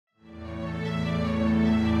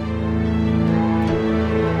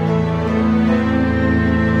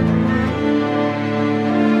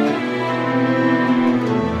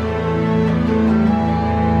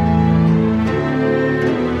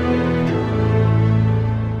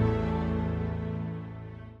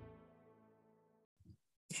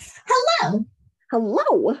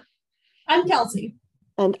Hello. I'm Kelsey.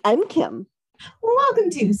 And I'm Kim. Welcome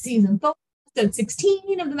to Season 4, Episode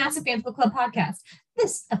 16 of the Massive Fans Book Club podcast.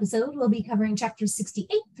 This episode will be covering chapters 68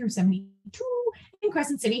 through 72 in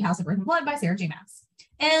Crescent City, House of Earth and Blood by Sarah J. Maas.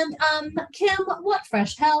 And, Kim, what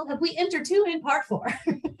fresh hell have we entered to in part 4?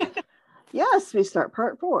 Yes, we start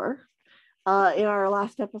part 4. In our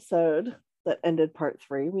last episode that ended part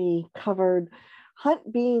 3, we covered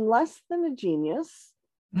Hunt being less than a genius.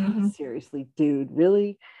 Seriously, dude,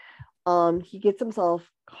 really? He gets himself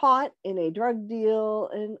caught in a drug deal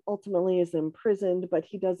and ultimately is imprisoned, but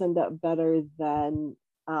he does end up better than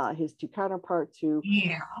his two counterparts who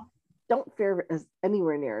don't fare as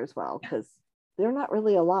anywhere near as well because they're not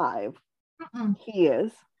really alive. He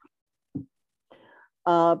is.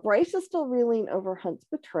 Bryce is still reeling over Hunt's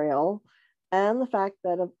betrayal and the fact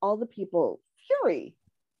that of all the people, Fury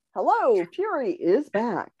is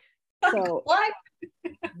back. So what?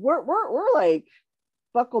 we're like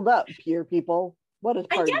buckled up here, people. What a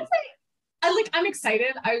party. I'm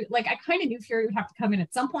excited. I kind of knew Fury would have to come in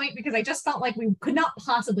at some point because I just felt like we could not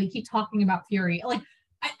possibly keep talking about Fury. Like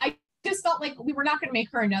I just felt like we were not going to make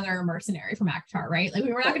her another mercenary from ACOTAR, right? Like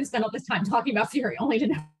we were not going to spend all this time talking about Fury only to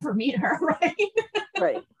never meet her, right?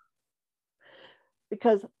 Right.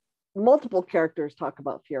 Because multiple characters talk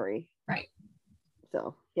about Fury. Right.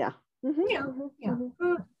 So yeah. Sidebar,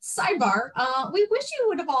 we wish you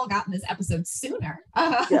would have all gotten this episode sooner.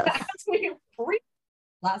 Yes. As we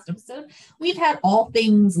last episode, we've had all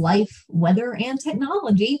things life, weather, and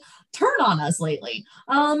technology turn on us lately.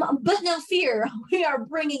 But no fear, we are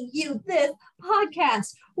bringing you this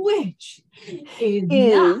podcast, which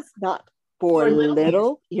is not for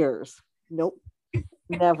little ears. Nope.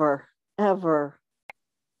 Never, ever.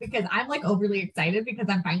 Because I'm like overly excited because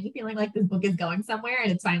I'm finally feeling like this book is going somewhere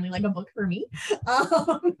and it's finally like a book for me. So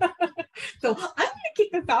I'm gonna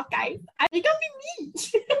kick this off, guys. I think I'll be me.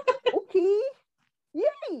 Okay.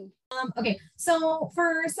 Yay. Okay, so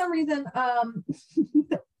for some reason,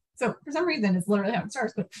 it's literally how it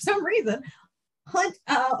starts, but for some reason, Hunt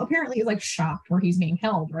apparently is like shocked where he's being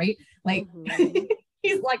held, right? Like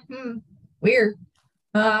he's like, weird.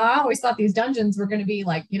 I always thought these dungeons were going to be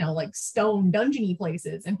like, like stone dungeony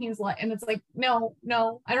places. And he's like, and it's like, no,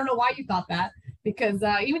 I don't know why you thought that. Because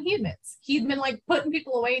even he admits he'd been like putting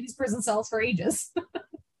people away in these prison cells for ages.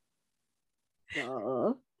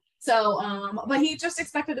 So, but he just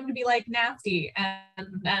expected them to be like nasty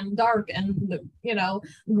and dark and,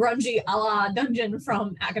 grungy a la dungeon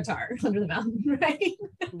from ACOTAR Under the Mountain, right?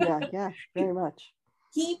 Yeah, very much.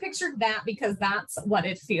 He pictured that because that's what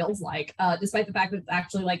it feels like, despite the fact that it's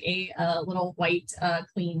actually like a little white,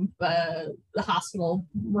 clean the hospital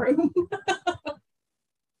room.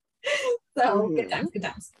 So good times.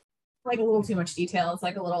 Like a little too much detail. It's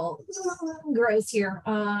like a little gross here.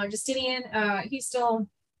 Justinian, he's still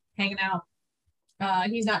hanging out.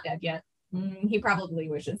 He's not dead yet. He probably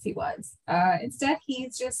wishes he was. Instead,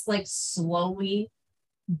 he's just like slowly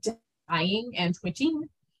dying and twitching.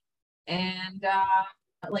 And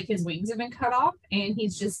like his wings have been cut off and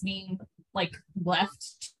he's just being like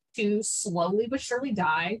left to slowly but surely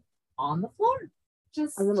die on the floor.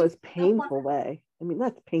 Just in the most painful way. I mean,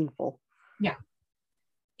 that's painful. Yeah.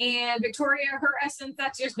 And Victoria, her essence,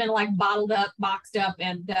 that's just been like bottled up, boxed up,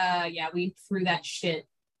 and we threw that shit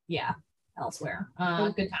elsewhere.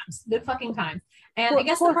 Good times. Good fucking times. And I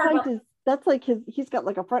guess the part about that's like he's got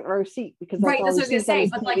like a front row seat because that's right, that's what I was gonna say.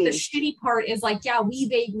 But TV. like the shitty part is like, yeah, we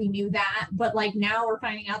vaguely knew that, but like now we're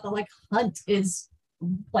finding out that like Hunt is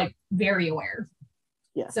like very aware.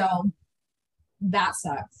 Yeah. So that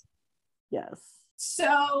sucks. Yes.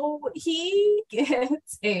 So he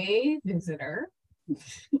gets a visitor.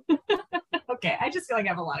 Okay, I just feel like I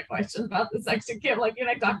have a lot of questions about this section, Kim. Like you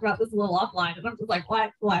and I talked about this a little offline, and I'm just like,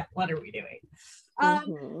 what are we doing? So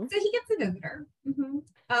he gets a visitor.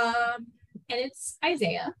 And it's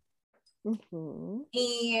Isaiah. And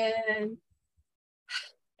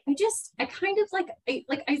I kind of like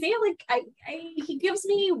Isaiah, he gives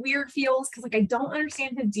me weird feels because like I don't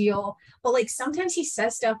understand his deal, but like sometimes he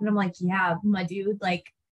says stuff and I'm like, yeah, my dude,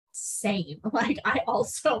 like same. Like I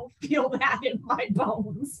also feel that in my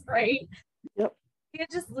bones, right? Yep. He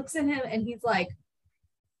just looks at him and he's like,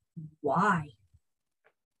 why?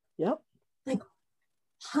 Yep. Like,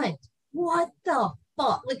 Hunt, what the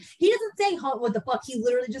fuck? Like he doesn't say Hunt, what the fuck? He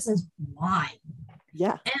literally just says why.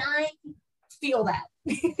 Yeah. And I feel that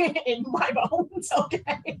in my bones.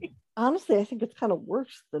 Okay. Honestly, I think it's kind of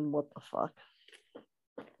worse than what the fuck.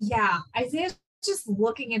 Yeah, Isaiah's just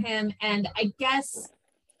looking at him, and I guess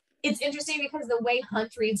it's interesting because the way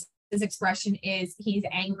Hunt reads his expression is he's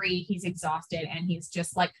angry, he's exhausted, and he's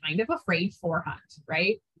just like kind of afraid for Hunt,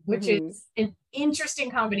 right? which is an interesting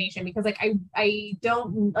combination because like I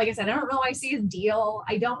don't, like I said, I don't know I see his deal.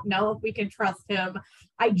 I don't know if we can trust him.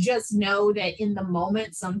 I just know that in the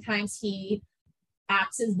moment sometimes he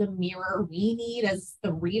acts as the mirror we need as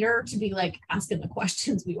the reader to be like asking the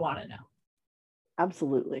questions we want to know.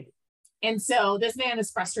 Absolutely. And so this man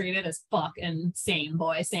is frustrated as fuck and same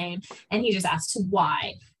boy, same. And he just asks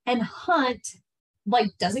why. And Hunt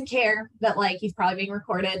like doesn't care that like he's probably being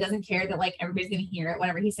recorded, doesn't care that like everybody's gonna hear it,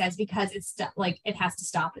 whatever he says, because it's like it has to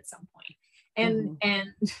stop at some point.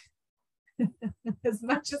 And as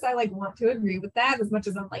much as I like want to agree with that, as much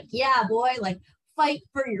as I'm like, yeah, boy, like fight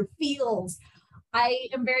for your feels, I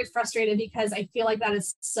am very frustrated because I feel like that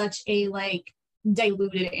is such a like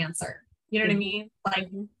diluted answer. You know what I mean?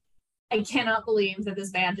 Like I cannot believe that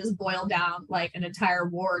this band just boiled down like an entire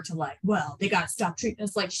war to like, well, they got to stop treating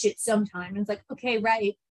us like shit sometime. And it's like, okay,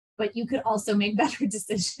 right. But you could also make better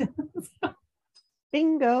decisions.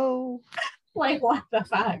 Bingo. Like, what the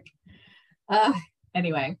fuck?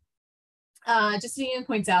 Anyway, Justinian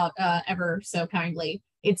points out ever so kindly,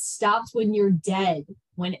 it stops when you're dead,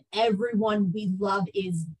 when everyone we love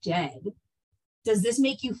is dead. Does this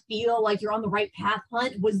make you feel like you're on the right path,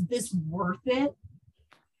 Hunt? Was this worth it?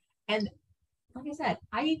 And like I said,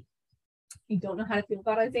 I don't know how to feel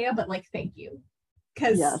about Isaiah, but like, thank you.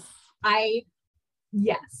 Because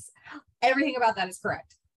yes, everything about that is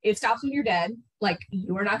correct. It stops when you're dead. Like,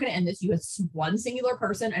 you are not going to end this. You as one singular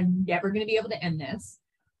person are never going to be able to end this.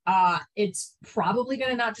 It's probably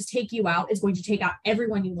going to not just take you out. It's going to take out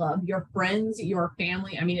everyone you love, your friends, your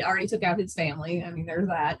family. I mean, it already took out his family. I mean, there's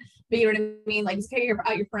that. But you know what I mean? Like, it's taking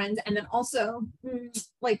out your friends. And then also,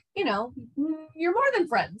 like, you know, you're more than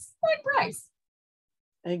friends. Like Bryce.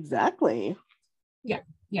 Exactly. Yeah.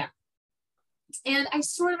 And I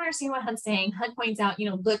sort of understand what Hunt's saying. Hunt points out, you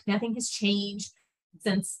know, look, nothing has changed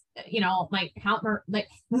since, you know, like Mount Herman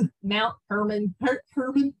the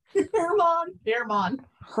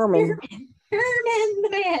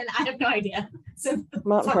man. I have no idea. Since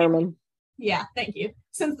Mount Herman. Yeah, thank you.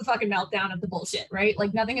 Since the fucking meltdown of the bullshit, right?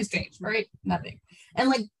 Like nothing has changed, right? Nothing. And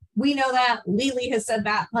like we know that. Lily has said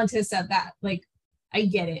that. Hunt has said that. Like I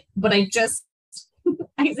get it, but I just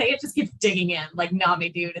Isaiah just keeps digging in. Like, nah, me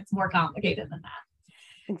dude, it's more complicated than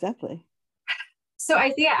that. Exactly. So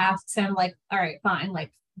Isaiah asks him, like, all right, fine,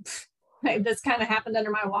 like this kind of happened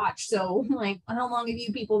under my watch. So, like, how long have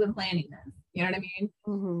you people been planning this? You know what I mean?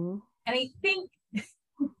 Mm-hmm. And I think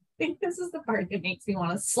this is the part that makes me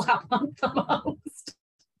want to slap on the most.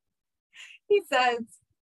 He says,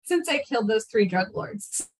 since I killed those 3 drug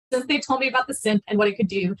lords, since they told me about the synth and what it could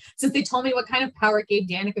do, since they told me what kind of power it gave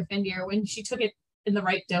Danica Fendir when she took it in the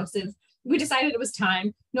right doses, we decided it was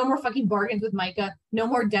time. No more fucking bargains with Micah. No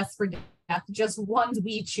more deaths for death. Just ones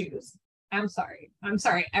we choose. I'm sorry.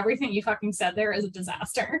 Everything you fucking said there is a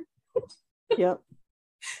disaster. Yep.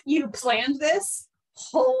 You planned this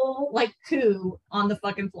whole like coup on the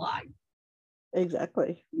fucking fly.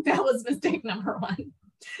 Exactly. That was mistake number 1.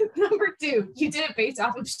 Number 2, you did it based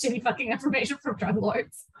off of shitty fucking information from drug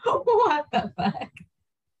lords. What the fuck?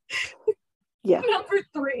 Yeah. Number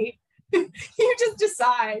 3, you just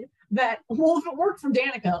decide that, well, if it worked for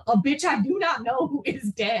Danica, a bitch I do not know who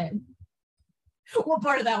is dead. What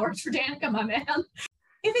part of that works for Danica, my man?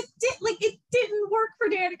 If it did, like, it didn't work for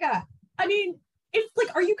Danica. I mean, if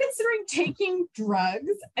like, are you considering taking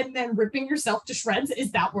drugs and then ripping yourself to shreds?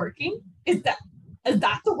 Is that working? Is that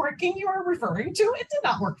the working you are referring to? It did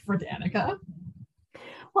not work for Danica.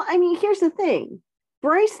 Well, I mean, here's the thing.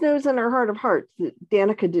 Bryce knows in her heart of hearts that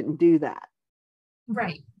Danica didn't do that.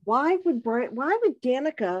 Right. Why would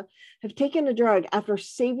Danica have taken a drug after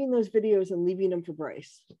saving those videos and leaving them for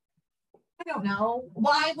Bryce? I don't know.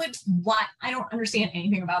 Why? I don't understand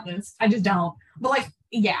anything about this. I just don't. But like,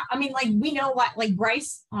 yeah, I mean, like, we know what, like,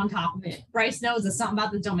 Bryce on top of it. Bryce knows that something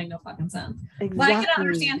about this don't make no fucking sense. Exactly. But I can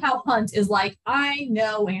understand how Hunt is like, I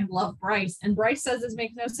know and love Bryce. And Bryce says this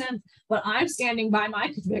makes no sense, but I'm standing by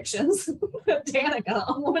my convictions. Danica,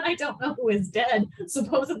 a woman I don't know who is dead,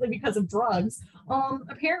 supposedly because of drugs.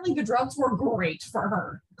 Apparently the drugs were great for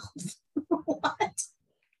her. What?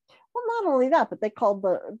 Well, not only that, but they called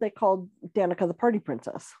Danica the party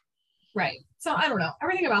princess. Right. So I don't know.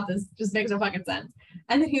 Everything about this just makes no fucking sense.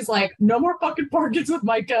 And then he's like, no more fucking bargains with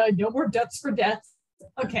Micah, no more deaths for deaths.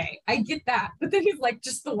 Okay, I get that. But then he's like,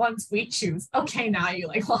 just the ones we choose. Okay, now you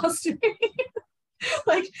like lost me.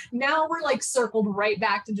 Like, now we're like circled right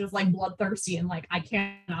back to just like bloodthirsty and like, I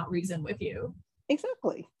cannot reason with you.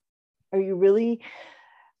 Exactly. Are you really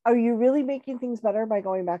making things better by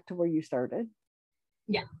going back to where you started?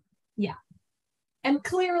 Yeah. And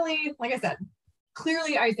clearly, like I said,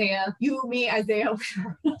 Isaiah, you, me, Isaiah,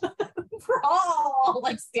 we're all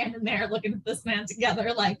like standing there looking at this man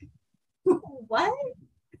together, like, what?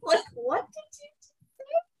 Like, what did you say?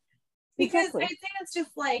 Because exactly. I think it's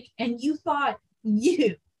just like, and you thought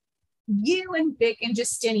you and Vic and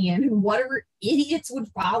Justinian and whatever idiots would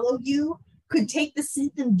follow you could take the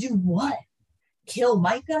synth and do what? Kill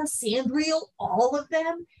Micah, Sandriel, all of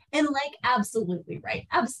them? And like, absolutely right.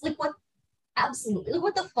 Absolutely, what? Absolutely.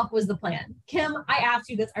 What the fuck was the plan? Kim, I asked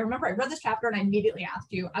you this. I remember I read this chapter and I immediately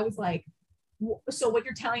asked you. I was like, so what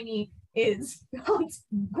you're telling me is Hunt's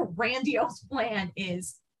grandiose plan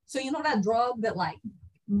is, so you know that drug that like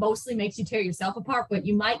mostly makes you tear yourself apart, but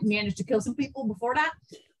you might manage to kill some people before that?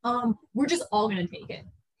 We're just all gonna take it.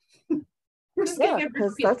 We're just yeah,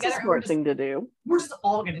 because that's a smart thing to do. We're just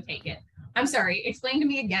all gonna take it. I'm sorry, explain to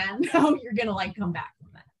me again how you're gonna like come back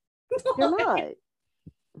from that. You're not.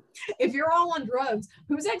 If you're all on drugs,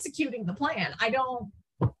 who's executing the plan? I don't.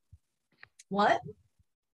 What?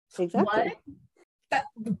 Exactly.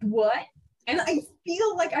 What? And I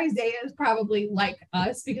feel like Isaiah is probably like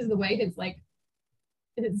us because of the way his like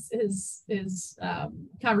his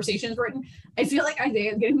conversation is written. I feel like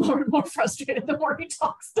Isaiah is getting more and more frustrated the more he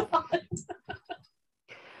talks about it.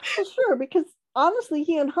 Well, sure, because honestly,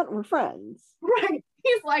 he and Hunt were friends. Right.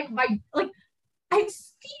 He's like I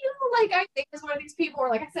feel like Isaiah is one of these people where,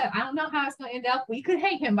 like I said, I don't know how it's gonna end up. We could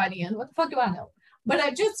hate him by the end. What the fuck do I know? But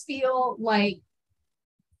I just feel like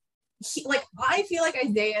I feel like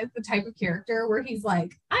Isaiah is the type of character where he's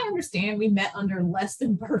like, I understand we met under less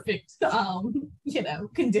than perfect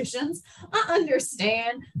conditions. I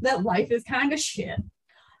understand that life is kind of shit.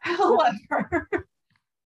 However,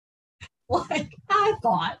 like I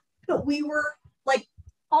thought that we were like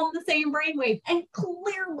on the same brainwave, and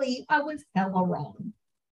clearly I was hella wrong.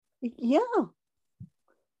 Yeah.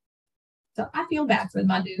 So I feel bad for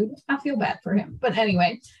my dude. I feel bad for him. But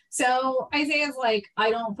anyway, so Isaiah's like, I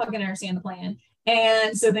don't fucking understand the plan.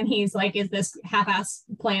 And so then he's like, is this half-ass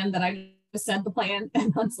plan that I just said the plan?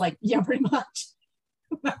 And Hunt's like, yeah, pretty much.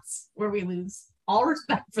 That's where we lose all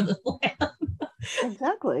respect for the plan.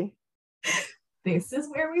 Exactly. This is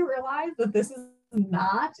where we realize that this is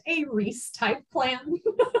not a Reese type plan.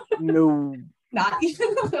 No. Not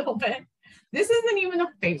even a little bit. This isn't even a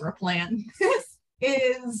favorite plan.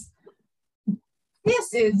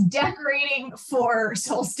 This is decorating for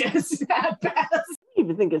solstice at best. I don't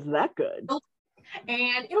even think it's that good.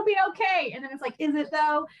 And it'll be okay. And then it's like, is it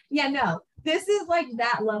though? Yeah, no. This is like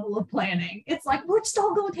that level of planning. It's like, we're just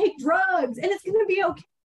all going to take drugs and it's going to be okay.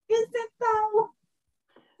 Is it though?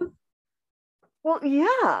 Well,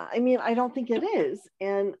 yeah. I mean, I don't think it is.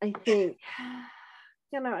 And I think,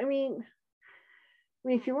 I mean,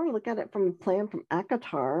 if you want to look at it from a plan from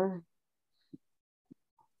ACOTAR,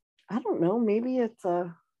 I don't know, maybe it's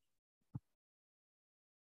trying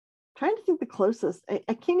to think the closest. I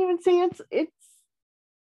can't even say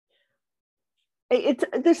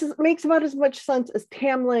this makes about as much sense as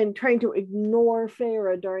Tamlin trying to ignore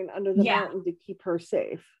Feyre during Under the Mountain to keep her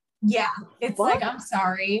safe. Yeah, it's like, I'm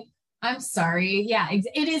sorry. Yeah,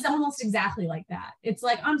 it is almost exactly like that. It's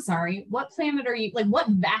like, I'm sorry, what planet are you, like, what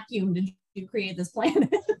vacuum did you create this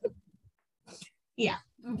planet? Yeah,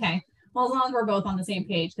 okay. Well, as long as we're both on the same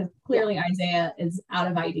page, because clearly Isaiah is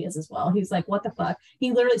out of ideas as well. He's like, what the fuck?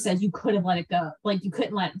 He literally says you could have let it go. Like, you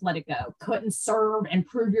couldn't let it go. Couldn't serve and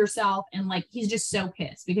prove yourself. And like, he's just so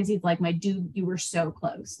pissed because he's like, my dude, you were so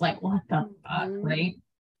close. Like, what the fuck, right?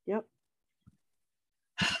 Yep.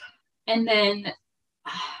 And then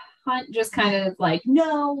Hunt just kind of like,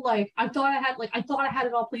 no, like, I thought I had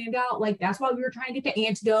it all planned out. Like, that's why we were trying to get the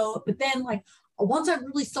antidote. But then, like, once I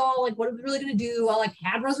really saw like what it was really gonna do, I like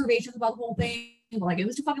had reservations about the whole thing. But, like, it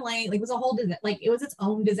was too fucking late. Like, it was a whole it was its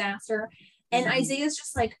own disaster. And Isaiah's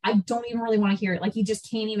just like, I don't even really want to hear it. Like, he just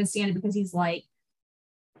can't even stand it because he's like,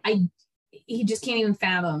 he just can't even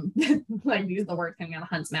fathom like these are the words coming out of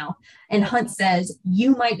Hunt's mouth. And Hunt says,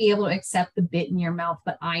 you might be able to accept the bit in your mouth,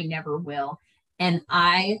 but I never will. And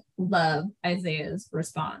I love Isaiah's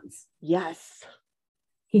response. Yes.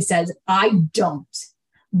 He says, I don't.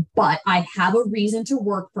 But I have a reason to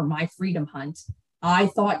work for my freedom, Hunt. I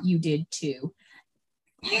thought you did too.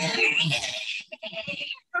 Oh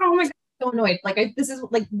my God, I'm so annoyed. Like, this is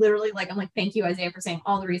like literally like, I'm like, thank you, Isaiah, for saying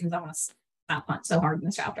all the reasons I want to stop Hunt so hard in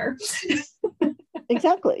this chapter.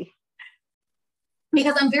 Exactly.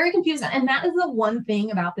 Because I'm very confused. And that is the one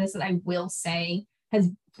thing about this that I will say is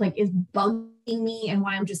bugging me and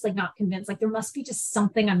why I'm just like not convinced. Like, there must be just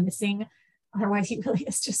something I'm missing. Otherwise, he really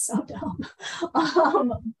is just so dumb.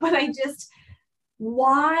 But I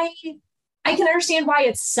can understand why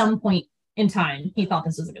at some point in time he thought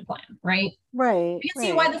this was a good plan, right? Right. You can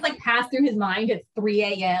see why this like passed through his mind at 3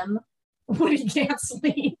 a.m. when he can't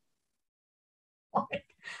sleep. Like,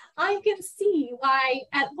 I can see why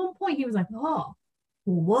at one point he was like, oh,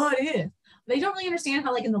 what if? They don't really understand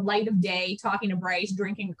how, like, in the light of day, talking to Bryce,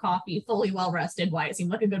 drinking coffee, fully well rested, why it seemed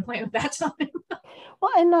like a good plan at that time.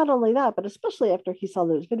 Well, and not only that, but especially after he saw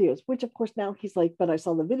those videos, which of course now he's like, but I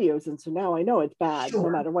saw the videos, and so now I know it's bad, no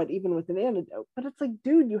matter what, even with an antidote. But it's like,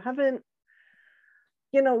 dude, you haven't,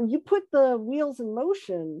 you put the wheels in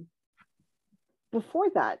motion before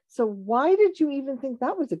that. So why did you even think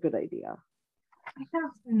that was a good idea? I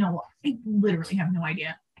literally have no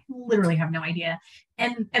idea.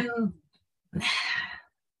 And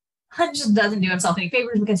Hunt just doesn't do himself any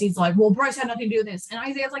favors because he's like, well, Bryce had nothing to do with this. And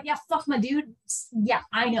Isaiah's like, yeah, fuck my dude. Yeah,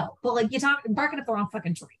 I know. But like, you're barking up the wrong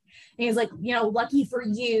fucking tree. And he's like, lucky for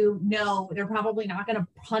you, no, they're probably not going to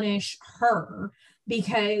punish her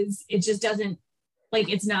because it just doesn't, like,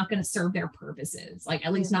 it's not going to serve their purposes. Like,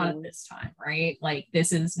 at least not at this time, right? Like,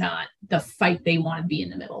 this is not the fight they want to be in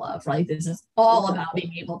the middle of, right? This is all about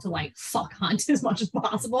being able to, like, fuck Hunt as much as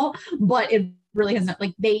possible. But it really has not,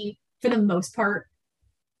 like, they, for the most part,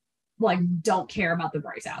 like, don't care about the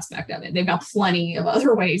Bryce aspect of it. They've got plenty of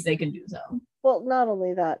other ways they can do so. Well, not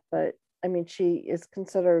only that, but I mean, she is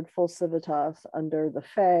considered full civitas under the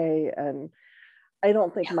Fae, and I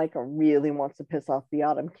don't think Micah really wants to piss off the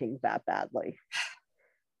Autumn King that badly.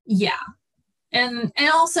 Yeah. And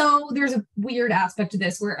also there's a weird aspect to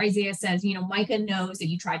this where Isaiah says, Micah knows that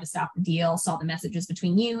you tried to stop the deal, saw the messages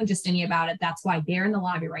between you and Justinian about it. That's why they're in the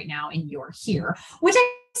lobby right now and you're here, which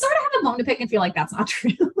I sort of have a bone to pick and feel like that's not true.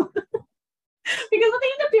 Because what they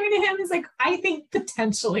end up doing to him is, like, I think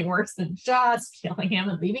potentially worse than just killing him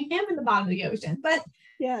and leaving him in the bottom of the ocean. But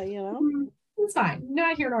yeah, it's fine.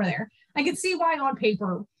 Not here nor there. I can see why on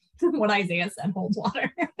paper what Isaiah said holds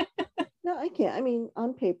water. No, I can't. I mean,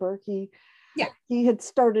 on paper, he had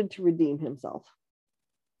started to redeem himself.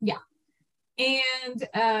 Yeah. And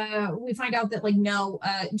we find out that, like, no,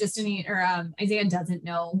 Justinian or Isaiah doesn't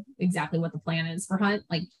know exactly what the plan is for Hunt.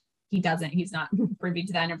 Like, he's not privy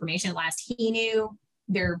to that information. Last he knew,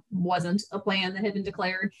 there wasn't a plan that had been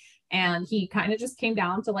declared. And he kind of just came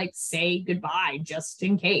down to, like, say goodbye just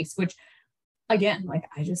in case, which, again, like,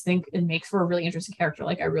 I just think it makes for a really interesting character.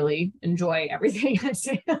 Like, I really enjoy everything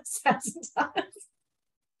Isaiah says and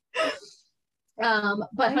does.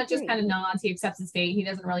 But Hunt just kind of nods. He accepts his fate. He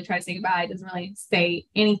doesn't really try to say goodbye. Doesn't really say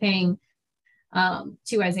anything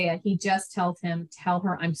to Isaiah. He just tells him, tell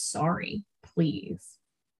her I'm sorry, please.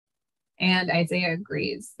 And Isaiah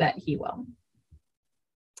agrees that he will.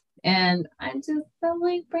 And I just felt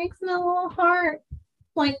like breaks my little heart.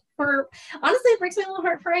 Like, honestly, it breaks my little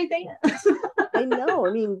heart for Isaiah. I know.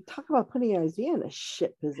 I mean, talk about putting Isaiah in a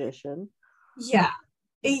shit position. Yeah.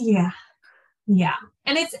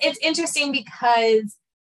 And it's interesting because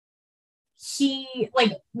he,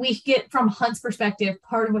 like, we get from Hunt's perspective,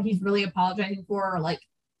 part of what he's really apologizing for, like,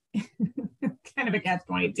 kind of a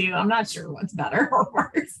catch-22. I'm not sure what's better or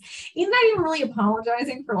worse. He's not even really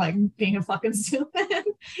apologizing for, like, being a fucking stupid.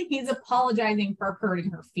 He's apologizing for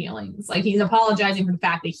hurting her feelings. Like, he's apologizing for the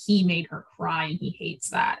fact that he made her cry and he hates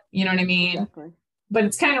that. You know what I mean? Exactly. But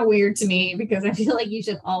it's kind of weird to me because I feel like you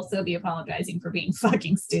should also be apologizing for being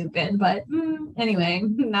fucking stupid. But anyway,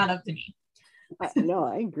 not up to me. No,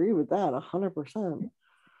 I agree with that 100%.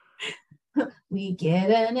 We get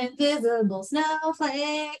an invisible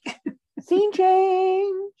snowflake. Scene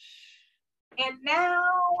change. And now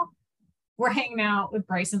we're hanging out with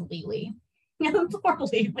Bryce and Lily. Poor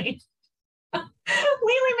Lily.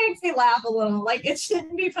 Lily makes me laugh a little. Like, it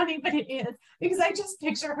shouldn't be funny, but it is. Because I just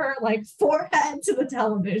picture her, like, forehead to the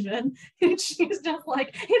television. And she's just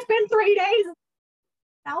like, it's been 3 days.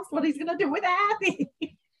 Else, what he's going to do with Abby?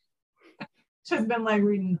 She's been, like,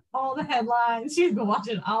 reading all the headlines. She's been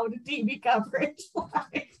watching all the TV coverage.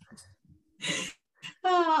 Like,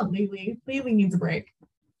 Lily. Lily needs a break.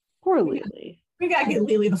 Poor Lily. We gotta get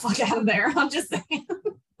Lily the fuck out of there. I'm just saying.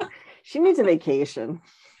 She needs a vacation.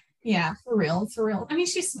 Yeah, for real. I mean,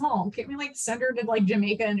 she's small. Can't we, like, send her to, like,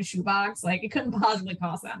 Jamaica in a shoebox? Like, it couldn't possibly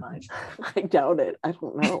cost that much. I doubt it. I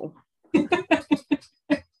don't know.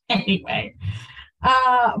 Anyway.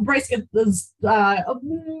 Bryce is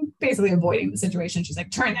basically avoiding the situation. She's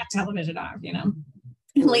like, turn that television off, And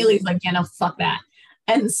Lily's like, fuck that.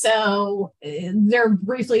 And so they're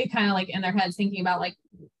briefly kind of, like, in their heads thinking about, like,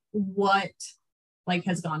 what, like,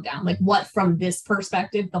 has gone down, like, what from this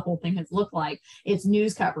perspective the whole thing has looked like. It's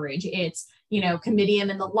news coverage, it's, comitium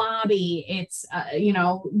in the lobby, it's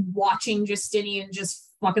watching Justinian just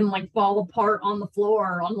fucking, like, fall apart on the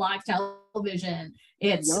floor on live television.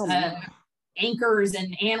 It's anchors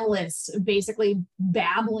and analysts basically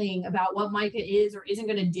babbling about what Micah is or isn't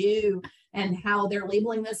going to do, and how they're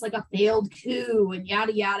labeling this like a failed coup and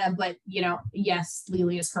yada yada. But yes,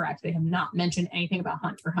 Lily is correct. They have not mentioned anything about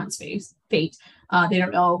Hunt or Hunt's fate. They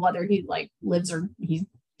don't know whether he lives or he's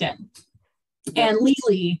dead. And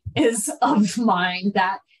Lily is of mind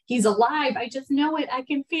that he's alive. I just know it. I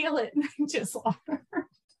can feel it. I just love her.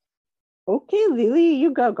 Okay, Lily,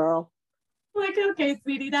 you go, girl. Like, okay,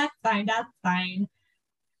 sweetie, that's fine. That's fine.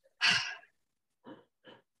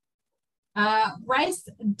 Bryce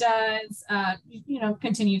does,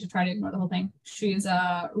 continue to try to ignore the whole thing. She's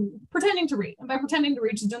pretending to read. And by pretending to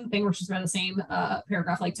read, she's doing the thing where she's read the same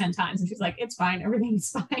paragraph like 10 times. And she's like, it's fine.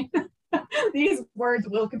 Everything's fine. These words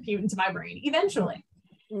will compute into my brain eventually.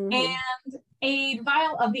 Mm-hmm. And a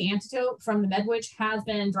vial of the antidote from the Medwitch has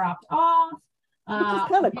been dropped off. Which is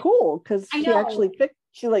kind of cool because she actually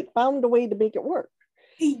found a way to make it work.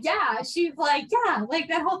 Yeah, she's like, like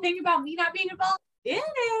that whole thing about me not being involved in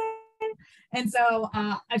it. And so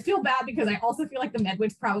I feel bad because I also feel like the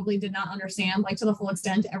Medwitch probably did not understand to the full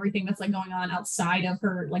extent everything that's going on outside of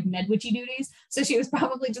her Medwitchy duties. So she was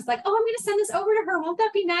probably just like, oh, I'm gonna send this over to her, won't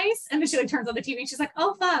that be nice? And then she turns on the TV and she's like,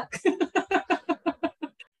 oh fuck.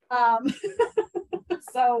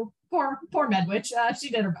 So poor Medwitch. She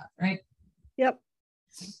did her best, right? Yep.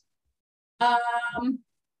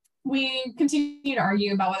 We continue to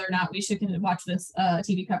argue about whether or not we should watch this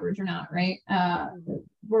TV coverage or not, right?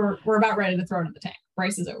 We're about ready to throw it in the tank.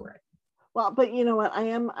 Bryce is over it. Well, but you know what? I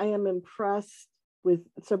am impressed with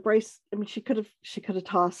Bryce. I mean, she could have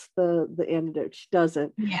tossed the antidote. She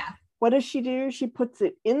doesn't. Yeah. What does she do? She puts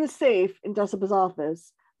it in the safe in Jessica's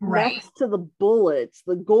office, right next to the bullets,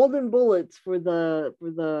 the golden bullets for the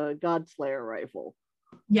Godslayer rifle.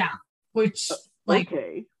 Yeah, which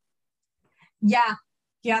okay. Yeah,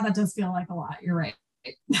 that does feel like a lot. You're right.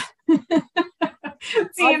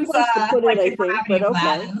 Seems to put it, I think, but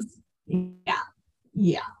okay.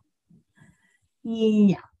 Yeah.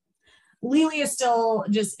 Lily is still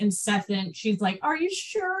just incessant. She's like, are you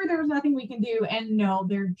sure there's nothing we can do? And no,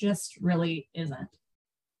 there just really isn't.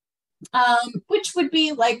 Which would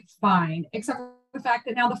be fine, except for the fact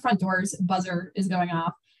that now the front door's buzzer is going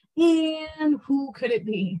off. And who could it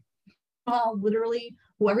be? Well, literally,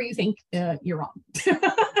 whoever you think, you're wrong.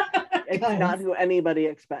 It's not who anybody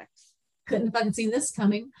expects. Couldn't have fucking seen this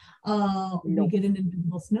coming. We get an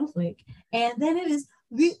invisible snowflake. And then it is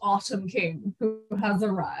the Autumn King who has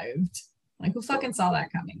arrived. Who fucking saw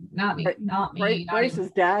that coming? Not me. Not me.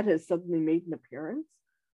 Bryce's dad has suddenly made an appearance.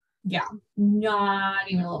 Yeah, not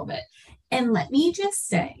even a little bit. And let me just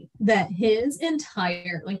say that his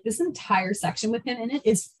entire, this entire section with him in it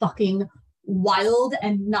is fucking wild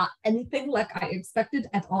and not anything like I expected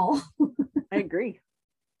at all. I agree.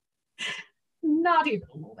 Not even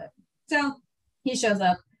a little bit. So he shows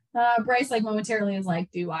up. Bryce momentarily is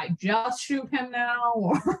like, do I just shoot him now?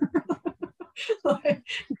 Or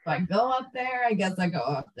if I go up there, I guess I go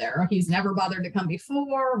up there. He's never bothered to come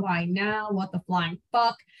before. Why now? What the flying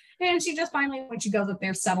fuck? And she just finally, when she goes up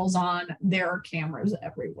there, settles on there are cameras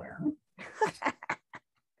everywhere.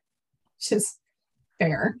 Just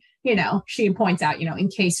fair. She points out, in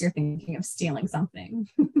case you're thinking of stealing something.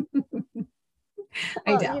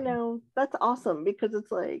 I doubt. That's awesome because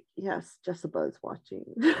it's yes, Jessica's watching.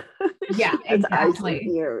 Yeah, exactly. Eyes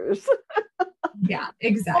and ears. Yeah,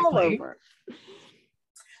 exactly. All over.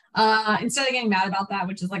 Instead of getting mad about that,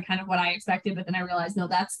 which is kind of what I expected, but then I realized, no,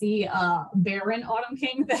 that's the Baron Autumn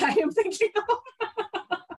King that I am thinking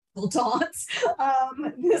of. Little taunts.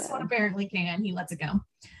 This one apparently can. He lets it go.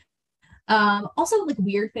 Also,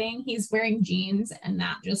 weird thing, he's wearing jeans and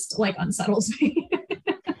that just unsettles me.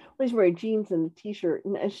 He's wearing jeans and a t-shirt,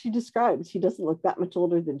 and as she describes, he doesn't look that much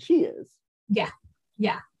older than she is. Yeah.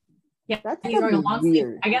 That's he's wearing a long sleeve.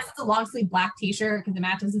 Weird. I guess it's a long sleeve black t-shirt because it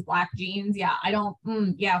matches his black jeans. Yeah, I don't.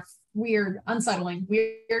 Weird, unsettling,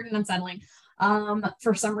 weird and unsettling.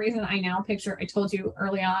 For some reason, I now picture. I told you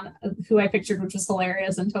early on who I pictured, which was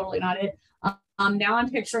hilarious and totally not it. Now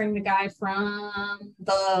I'm picturing the guy from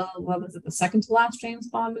the second to last James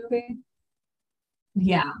Bond movie?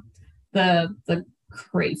 Yeah, the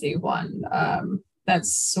crazy one.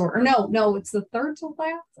 That's no, it's the third to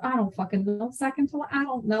last. I don't fucking know. Second to last. I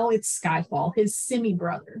don't know. It's Skyfall. His Simi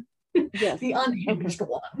brother. Yes. The unhinged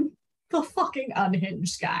one. The fucking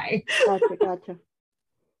unhinged guy. Gotcha.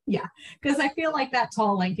 Yeah, because I feel like that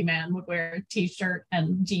tall, lanky man would wear a t-shirt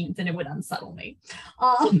and jeans, and it would unsettle me.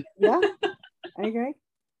 Yeah, I agree.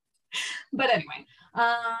 But anyway,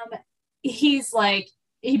 he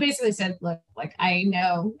basically said, look, I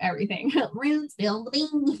know everything. Runes,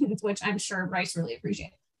 buildings, which I'm sure Bryce really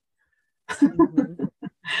appreciated. Mm-hmm.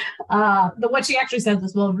 What she actually says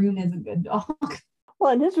is, well, Rune is a good dog.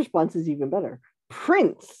 Well, and his response is even better.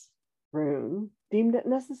 Prince Rune deemed it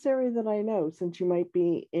necessary that I know, since you might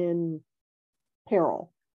be in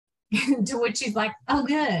peril. To which she's like, oh,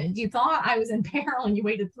 good. You thought I was in peril and you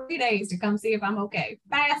waited 3 days to come see if I'm okay.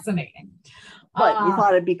 Fascinating. But you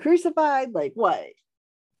thought I'd be crucified? Like what?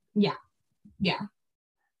 Yeah. Yeah.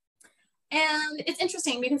 And it's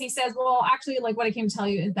interesting because he says, well, actually, like what I came to tell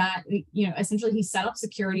you is that, you know, essentially he set up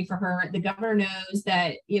security for her. The governor knows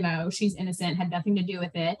that, you know, she's innocent, had nothing to do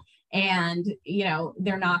with it. And, you know,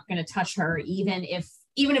 they're not going to touch her, even if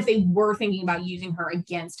they were thinking about using her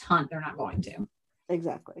against Hunt, they're not going to.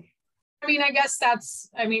 Exactly. I mean, I guess that's,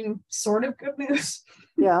 sort of good news.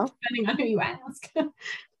 Yeah. Depending on who you ask.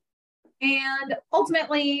 And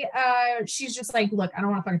ultimately, she's just like, look, I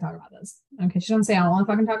don't want to fucking talk about this. Okay, she doesn't say, I don't want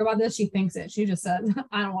to fucking talk about this. She thinks it. She just says,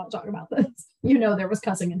 I don't want to talk about this. You know, there was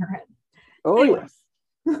cussing in her head. Oh, anyway.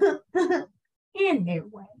 Yes.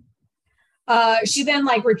 Anyway. She then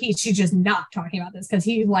like repeats, she's just not talking about this because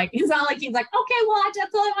he's not like, okay, well, I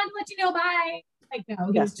just totally wanted to let you know, bye. Like,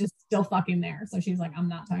 no, he's just still fucking there. So she's like, I'm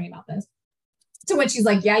not talking about this. To which she's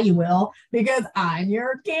like, yeah, you will, because I'm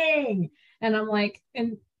your king. And I'm like,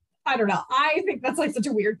 and I don't know. I think that's like such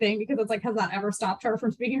a weird thing because it's like, has that ever stopped her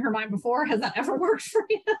from speaking her mind before? Has that ever worked for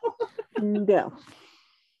you? No,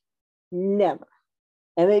 never.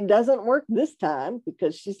 And it doesn't work this time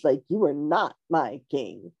because she's like, you are not my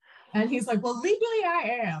king. And he's like, well, legally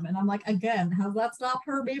I am. And I'm like, again, has that stopped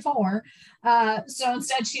her before? So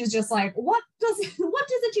instead she's just like, what is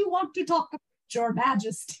it you want to talk about, your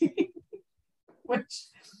majesty? Which,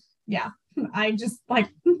 yeah, I just like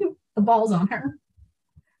the balls on her.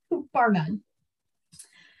 Bar none.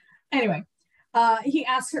 Anyway, he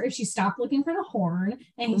asks her if she stopped looking for the horn,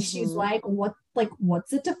 and she's like,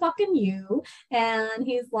 what's it to fucking you? And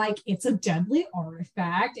he's like, it's a deadly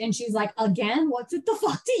artifact. And she's like, again, what's it to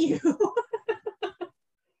fuck to you?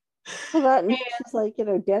 Well, she's like, you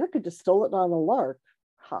know, Danica just stole it on a lark.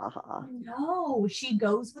 Ha ha. No, she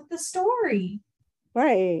goes with the story.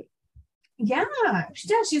 Right. Yeah, she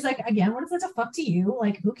does. She's like, again, what is it to fuck to you?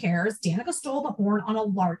 Like, who cares? Danica stole the horn on a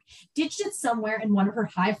lark, ditched it somewhere in one of her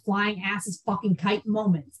high flying asses fucking kite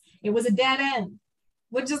moments. It was a dead end.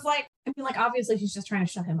 Which is like, I mean, like, obviously she's just trying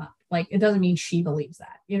to shut him up. Like, it doesn't mean she believes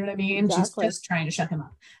that. You know what I mean? Exactly. She's just trying to shut him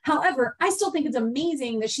up. However, I still think it's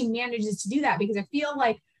amazing that she manages to do that because I feel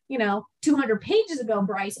like, you know, 200 pages ago,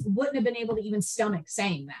 Bryce wouldn't have been able to even stomach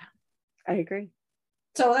saying that. I agree.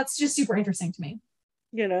 So that's just super interesting to me.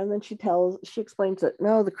 You know, and then she explains that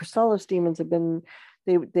no, the Crystallis demons have been,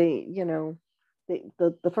 they you know,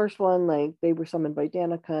 the first one, like, they were summoned by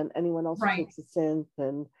Danica, and anyone else who takes a synth,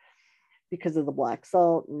 and because of the black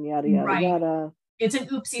salt and yada yada yada. It's an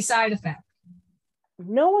oopsie side effect.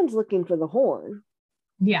 No one's looking for the horn.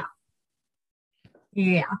 Yeah.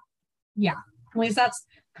 At least that's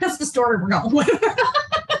the story we're going with.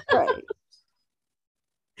 Right.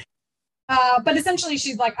 But essentially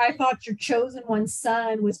she's like, I thought your chosen one's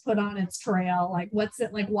son was put on its trail. Like, what's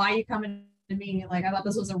it like? Why are you coming to me? Like, I thought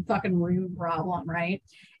this was a fucking rude problem, right?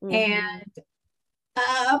 Mm-hmm. And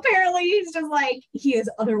apparently he's just like, he is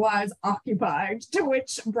otherwise occupied. To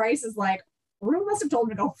which Bryce is like, Rune must have told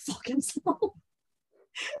him to go fuck himself.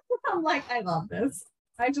 I'm like, I love this.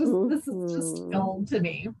 This is just gold to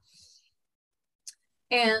me.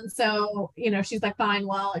 And so, you know, she's like, fine,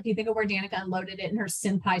 well, if you think of where Danica unloaded it in her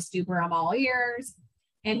synth stupor, I'm all ears.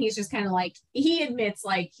 And he's just kind of like, he admits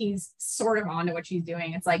like he's sort of onto what she's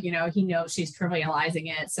doing. It's like, you know, he knows she's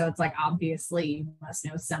trivializing it. So it's like, obviously you must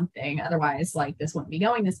know something. Otherwise, like, this wouldn't be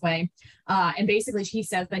going this way. And basically he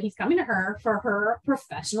says that he's coming to her for her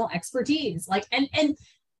professional expertise. Like, and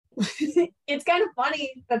it's kind of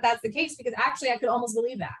funny that that's the case, because actually I could almost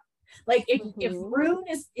believe that. Like, if Rune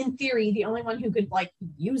is in theory the only one who could like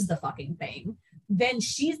use the fucking thing, then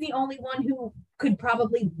she's the only one who could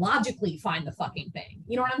probably logically find the fucking thing.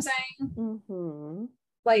 You know what I'm saying? Mm-hmm.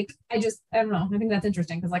 Like, I don't know. I think that's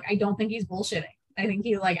interesting because, like, I don't think he's bullshitting. I think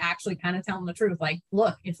he like actually kind of telling the truth. Like,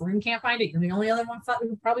 look, if Rune can't find it, you're the only other one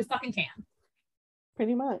who probably fucking can.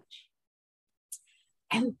 Pretty much.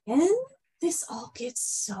 And then this all gets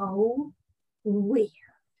so weird.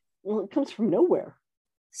 Well, it comes from nowhere.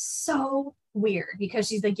 So weird, because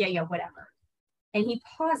she's like, yeah, whatever. And he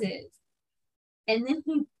pauses, and then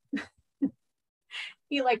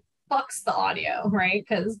he like fucks the audio, right?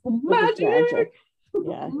 Because magic.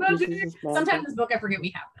 Yeah. Magic. Sometimes in this book I forget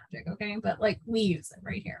we have magic, okay? But like, we use it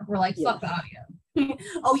right here. We're like, fuck the audio.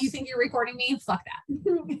 Oh, you think you're recording me? Fuck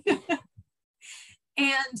that.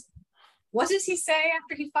 And what does he say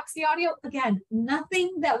after he fucks the audio? Again,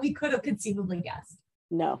 nothing that we could have conceivably guessed.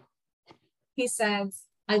 No. He says,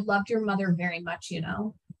 I loved your mother very much,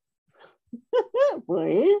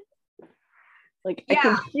 Right? Like, I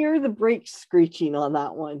can hear the brakes screeching on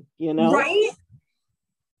that one, Right?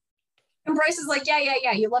 And Bryce is like,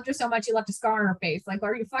 yeah. You loved her so much, you left a scar on her face. Like,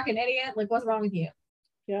 are you a fucking idiot? Like, what's wrong with you?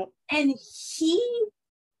 Yeah. And he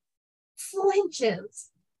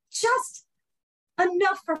flinches just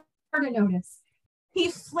enough for her to notice. He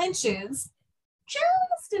flinches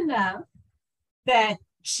just enough that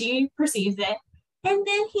she perceives it. And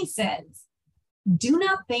then he says, do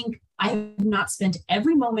not think I have not spent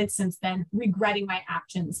every moment since then regretting my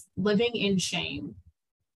actions, living in shame.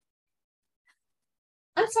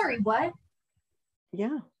 I'm sorry, what?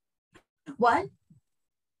 Yeah. What?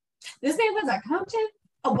 This man lives at Compton?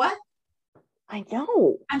 A what? I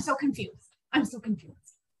know. I'm so confused. I mean,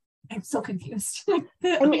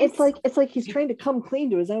 it's like he's trying to come clean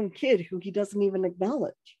to his own kid who he doesn't even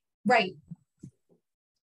acknowledge. Right.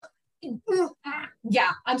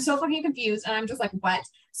 Yeah, I'm so fucking confused, and I'm just like, what?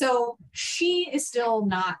 So she is still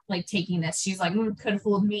not like taking this. She's like, could have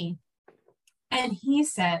fooled me. And he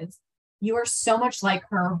says, you are so much like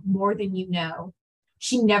her, more than you know.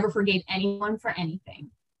 She never forgave anyone for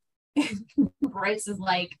anything. Bryce is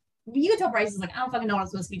like, you can tell Bryce is like, I don't fucking know what I'm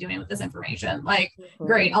supposed to be doing with this information. Like,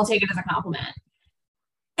 great, I'll take it as a compliment.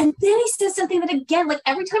 And then he says something that, again, like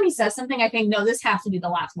every time he says something, I think, no, this has to be the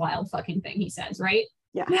last wild fucking thing he says, right?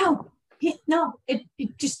 Yeah. No, it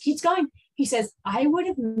just keeps going. He says, I would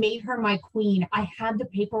have made her my queen. I had the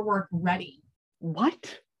paperwork ready.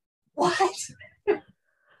 What?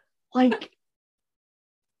 Like,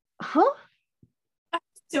 huh? I'm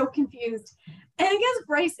so confused. And I guess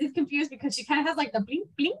Bryce is confused because she kind of has like the blink,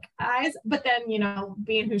 blink eyes. But then,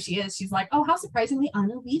 being who she is, she's like, oh, how surprisingly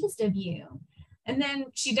unelitist of you. And then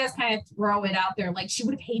she does kind of throw it out there. Like, she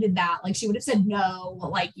would have hated that. Like, she would have said, no,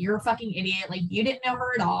 like, you're a fucking idiot. Like, you didn't know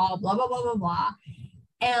her at all, blah, blah, blah, blah, blah.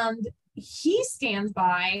 And he stands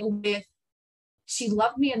by with, she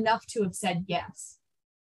loved me enough to have said yes.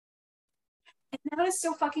 And that is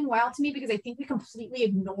so fucking wild to me because I think we completely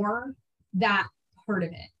ignore that part of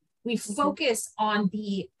it. We focus on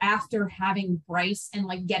the after having Bryce and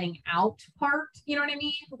like getting out part. You know what I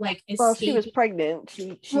mean? Like, well, she was pregnant.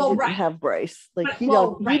 She didn't have Bryce. Like, he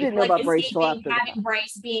didn't know about Bryce till after having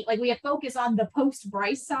Bryce being like, we have focus on the post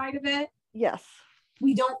Bryce side of it. Yes.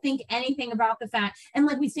 We don't think anything about the fact, and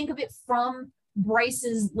like we think of it from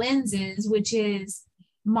Bryce's lenses, which is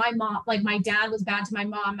my mom. Like, my dad was bad to my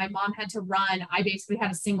mom. My mom had to run. I basically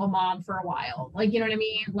had a single mom for a while. Like, you know what I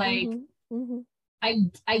mean? Like. Mm-hmm.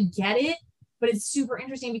 I get it, but it's super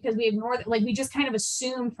interesting because we ignore that. Like, we just kind of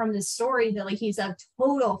assume from this story that like he's a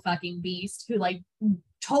total fucking beast who like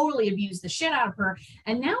totally abused the shit out of her.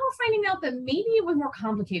 And now we're finding out that maybe it was more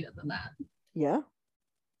complicated than that. Yeah.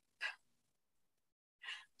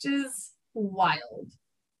 Just wild.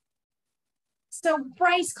 So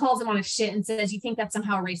Bryce calls him on his shit and says, you think that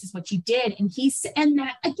somehow erases what you did? And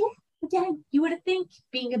that again, you would have think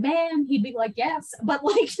being a man, he'd be like, yes, but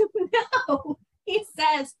like, no. He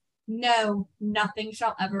says, no, nothing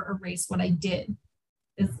shall ever erase what I did.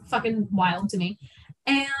 It's fucking wild to me.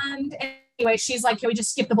 And anyway, she's like, can we just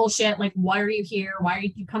skip the bullshit? Like, why are you here? Why are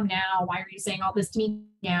you come now? Why are you saying all this to me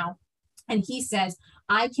now? And he says,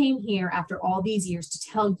 I came here after all these years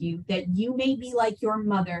to tell you that you may be like your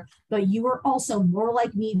mother, but you are also more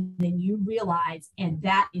like me than you realize. And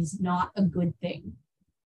that is not a good thing.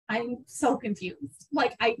 I'm so confused.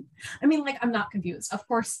 Like, I mean, like, I'm not confused. Of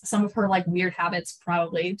course, some of her like weird habits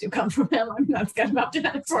probably do come from him. I mean, that's kind of up to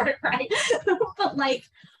that sort of, right? But like,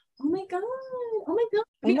 oh my God.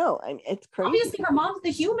 I know. It's crazy. Obviously, her mom's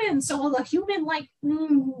the human. So the human, like,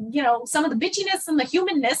 some of the bitchiness and the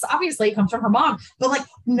humanness obviously comes from her mom. But like,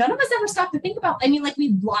 none of us ever stopped to think about, I mean, like,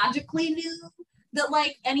 we logically knew that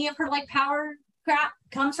like any of her like power crap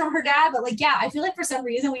comes from her dad, but like, yeah, I feel like for some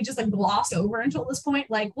reason we just like glossed over until this point,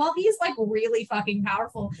 like, well, he's like really fucking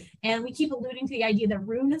powerful, and we keep alluding to the idea that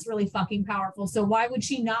Rune is really fucking powerful, so why would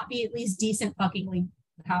she not be at least decent fuckingly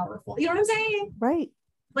powerful? You know what I'm saying? Right.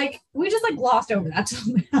 Like, we just like glossed over that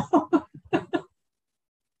till now.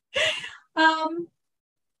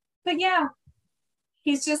 But yeah,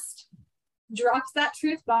 he's just drops that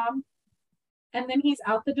truth bomb and then he's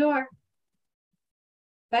out the door.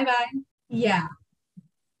 Bye-bye. Yeah.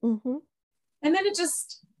 Mm-hmm. And then it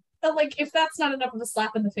just, like, if that's not enough of a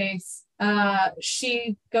slap in the face,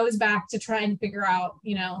 she goes back to try and figure out,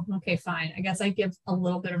 okay, fine. I guess I give a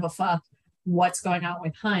little bit of a fuck what's going on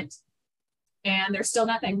with Hunt. And there's still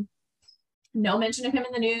nothing. No mention of him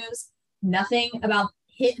in the news. Nothing about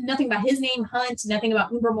his name, Hunt. Nothing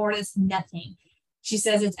about Uber Mortis. Nothing. She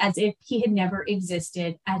says it's as if he had never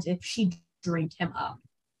existed, as if she dreamed him up.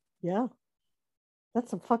 Yeah.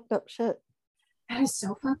 That's some fucked up shit. That is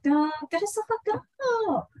so fucked up. That is so fucked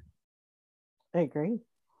up. I agree.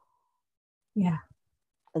 Yeah.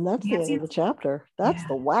 And that's the end of the chapter. That's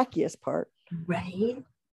the wackiest part. Right.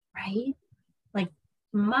 Like,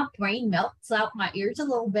 my brain melts out my ears a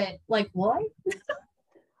little bit. Like, what?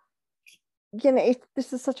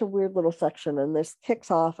 This is such a weird little section, and this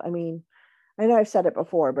kicks off. I mean, I know I've said it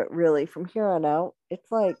before, but really from here on out,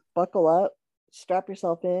 it's like buckle up, strap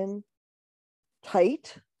yourself in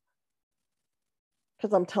tight.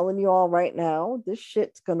 Because I'm telling you all right now, this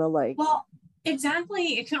shit's gonna like. Well,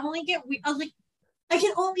 exactly. It can only get like, I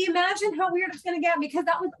can only imagine how weird it's gonna get, because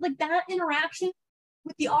that was like, that interaction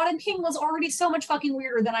with the Autumn King was already so much fucking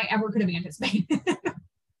weirder than I ever could have anticipated.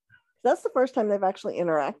 That's the first time they've actually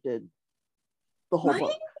interacted the whole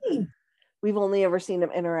book. We've only ever seen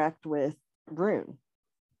him interact with Rune.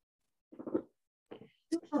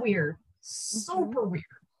 Super weird. Super weird.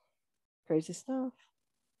 Crazy stuff.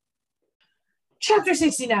 Chapter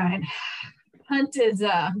 69. Hunt is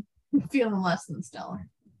feeling less than stellar.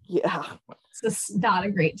 Yeah. It's just not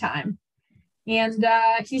a great time. And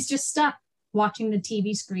he's just stuck watching the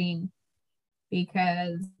TV screen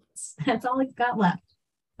because that's all he's got left.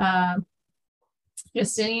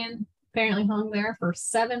 Justinian apparently hung there for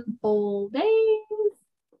 7 full days.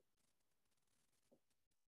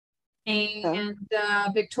 And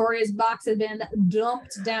Victoria's box had been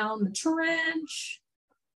dumped down the trench.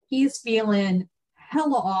 He's feeling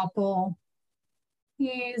hella awful.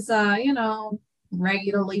 He's,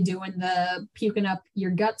 regularly doing the puking up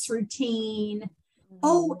your guts routine.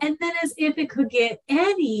 Oh, and then as if it could get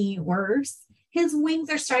any worse, his wings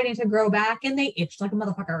are starting to grow back and they itch like a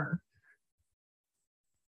motherfucker.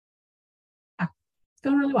 It's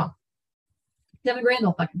going really well. He's having a grand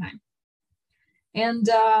old fucking time. And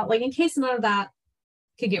in case none of that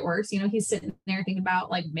could get worse, he's sitting there thinking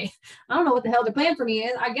about, like, I don't know what the hell the plan for me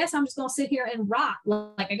is. I guess I'm just gonna sit here and rot.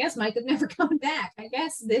 Like, I guess Mike is never coming back. I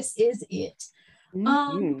guess this is it.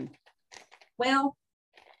 Well,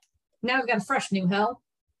 now we've got a fresh new hell.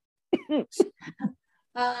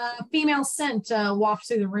 Female scent walks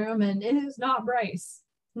through the room, and it is not Bryce.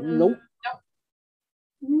 Nope.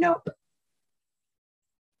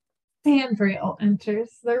 Sandriel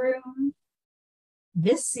enters the room.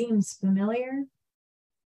 This seems familiar.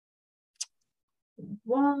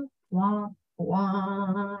 Wah, wah,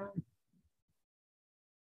 wah.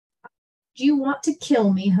 Do you want to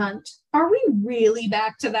kill me, Hunt? Are we really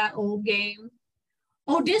back to that old game?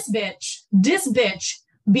 Oh, this bitch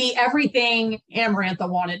be everything Amarantha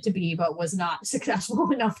wanted to be, but was not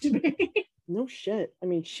successful enough to be. No shit. I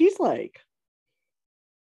mean, she's like,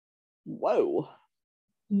 whoa.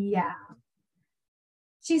 Yeah.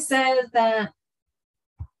 She says that,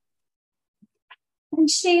 and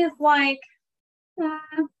she's like,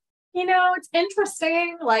 it's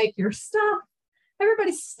interesting, like, your stuff,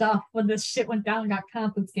 everybody's stuff when this shit went down got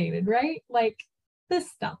confiscated, right? Like, this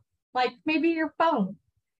stuff, like maybe your phone.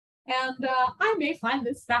 And I may find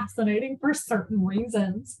this fascinating for certain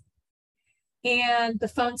reasons. And the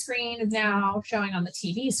phone screen is now showing on the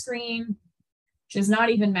TV screen, which is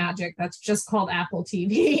not even magic. That's just called Apple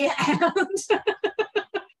TV. And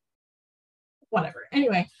whatever.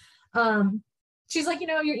 Anyway, she's like,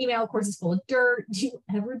 your email, of course, is full of dirt. Do you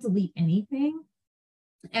ever delete anything?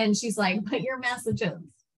 And she's like, but your messages,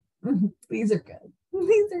 these are good.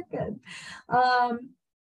 These are good.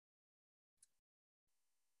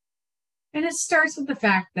 And it starts with the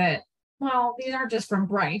fact that, well, these aren't just from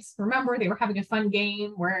Bryce. Remember, they were having a fun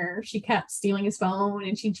game where she kept stealing his phone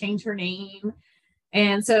and she changed her name.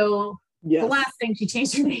 And so the last thing she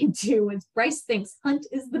changed her name to was Bryce thinks Hunt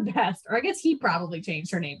is the best. Or I guess he probably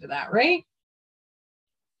changed her name to that, right?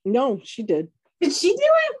 No, she did. Did she do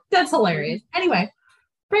it? That's hilarious. Anyway,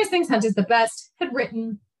 Bryce thinks Hunt is the best, had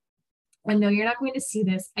written, and no, you're not going to see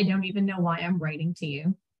this. I don't even know why I'm writing to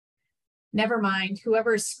you. Never mind.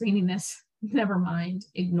 Whoever is screening this, never mind.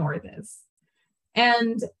 Ignore this.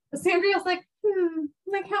 And Sandriel's like,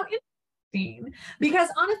 like how interesting. Because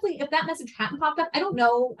honestly, if that message hadn't popped up, I don't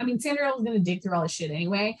know. I mean, Sandriel was going to dig through all this shit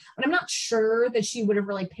anyway, but I'm not sure that she would have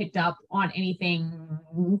really picked up on anything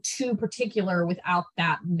too particular without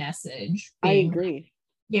that message. I agree.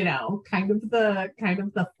 Kind of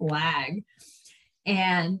the flag.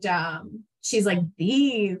 And she's like,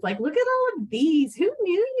 these, like, look at all of these. Who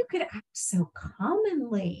knew you could act so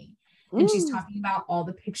commonly? And she's talking about all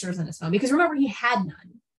the pictures in his phone. Because remember, he had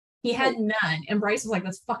none. He had none. And Bryce was like,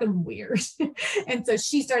 that's fucking weird. And so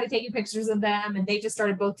she started taking pictures of them. And they just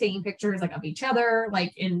started both taking pictures, like, of each other,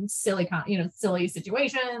 like in silly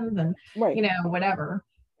situations and, whatever.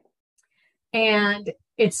 And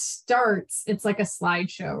it's like a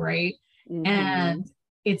slideshow, right? And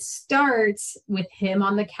it starts with him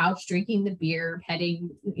on the couch drinking the beer,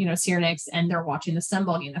 petting, Cyrenix, and they're watching the Sun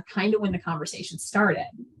Ball game. That's kind of when the conversation started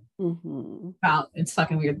about it's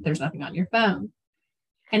fucking weird that there's nothing on your phone.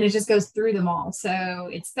 And it just goes through them all. So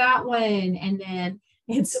it's that one. And then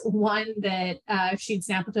it's one that she'd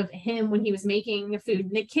snapped of him when he was making the food in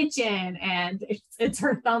the kitchen. And it's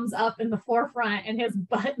her thumbs up in the forefront and his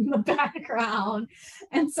butt in the background.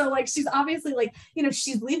 And so like, she's obviously like,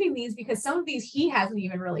 she's leaving these because some of these he hasn't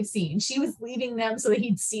even really seen. She was leaving them so that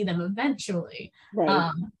he'd see them eventually.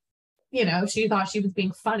 Right. She thought she was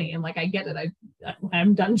being funny. And like, I get it.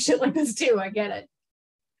 I've done shit like this too. I get it.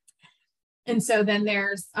 And so then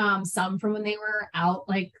there's some from when they were out,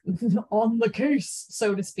 like on the case,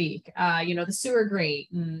 so to speak, the sewer grate,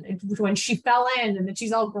 and when she fell in and then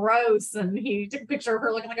she's all gross, and he took a picture of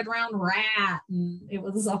her looking like a drowned rat, and it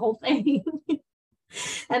was a whole thing.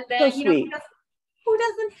 And then, so who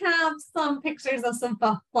doesn't have some pictures of some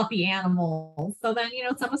fluffy animals? So then,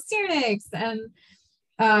 some of Cyrenix, and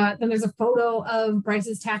then there's a photo of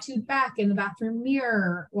Bryce's tattooed back in the bathroom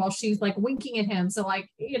mirror while she's like winking at him. So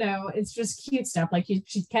like, it's just cute stuff. Like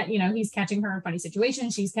he's catching her in funny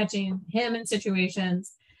situations. She's catching him in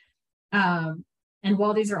situations. And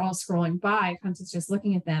while these are all scrolling by, Hunt is just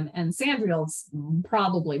looking at them, and Sandriel's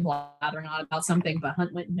probably blathering on about something, but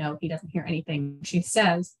Hunt went, no, he doesn't hear anything she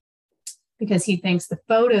says, because he thinks the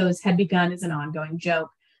photos had begun as an ongoing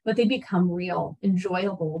joke, but they become real,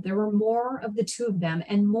 enjoyable. There were more of the two of them,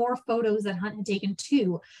 and more photos that Hunt had taken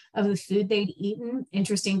too, of the food they'd eaten,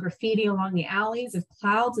 interesting graffiti along the alleys, of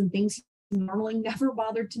clouds and things he normally never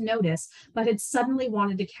bothered to notice, but had suddenly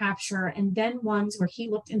wanted to capture, and then ones where he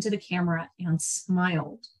looked into the camera and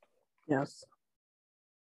smiled. Yes.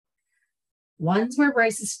 Ones where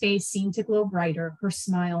Bryce's face seemed to glow brighter, her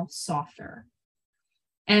smile softer.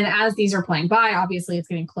 And as these are playing by, obviously it's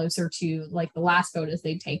getting closer to like the last photos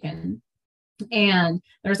they've taken. And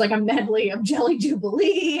there's like a medley of Jelly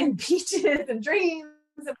Jubilee and Peaches and Dreams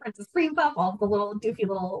and Princess Cream Puff, all the little doofy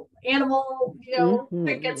little animal,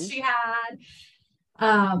 trinkets she had.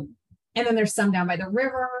 And then there's some down by the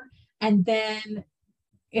river. And then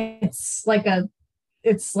it's like a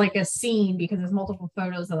scene, because there's multiple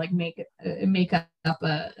photos that like make up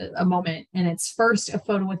a moment. And it's first a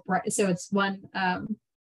photo with Bryce. So it's one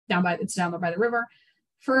down by the river.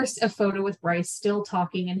 First, a photo with Bryce still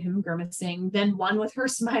talking and him grimacing. Then one with her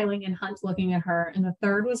smiling and Hunt looking at her. And the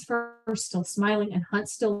third was her still smiling and Hunt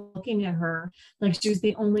still looking at her like she was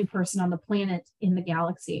the only person on the planet in the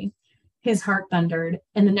galaxy. His heart thundered.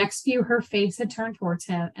 And the next few, her face had turned towards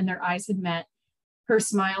him and their eyes had met. Her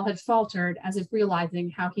smile had faltered, as if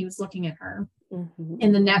realizing how he was looking at her.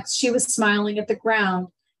 In the next, she was smiling at the ground,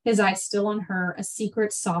 his eyes still on her, a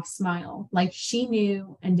secret, soft smile, like she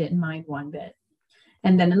knew and didn't mind one bit.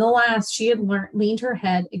 And then in the last, she had leaned her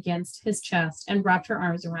head against his chest and wrapped her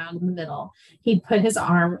arms around in the middle. He'd put his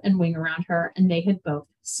arm and wing around her, and they had both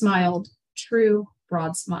smiled, true,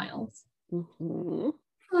 broad smiles. And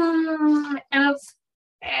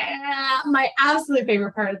my absolute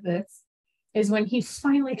favorite part of this is when he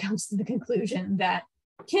finally comes to the conclusion that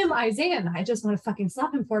Kim, Isaiah, and I just want to fucking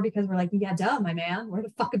slap him for, because we're like, yeah, duh, my man. Where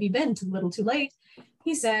the fuck have you been? Too little, too late.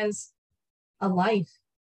 He says, a life.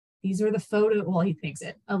 These were the photos. Well, he thinks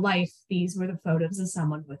it. A life. These were the photos of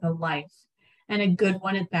someone with a life. And a good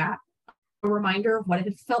one at that. A reminder of what it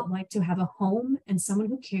had felt like to have a home and someone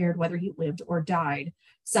who cared whether he lived or died.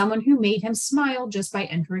 Someone who made him smile just by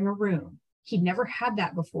entering a room. He'd never had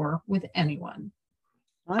that before with anyone.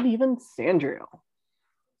 Not even Sandriel.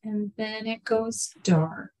 And then it goes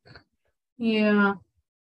dark. Yeah.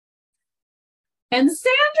 And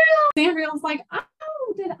Sandriel's like,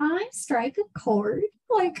 oh, did I strike a chord?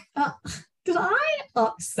 Like, did I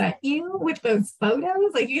upset you with those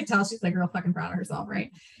photos? Like, you can tell she's like real fucking proud of herself,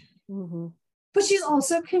 right? But she's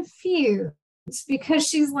also confused, because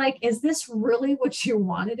she's like, is this really what you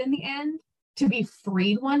wanted in the end? To be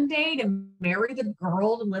freed one day, to marry the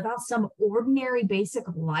girl, to live out some ordinary basic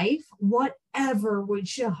life? Whatever would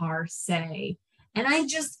Shahar say? And I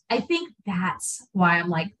think that's why I'm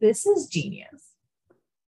like, this is genius.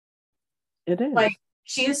 It is. Like,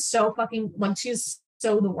 she is so fucking, like, she is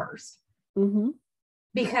so the worst.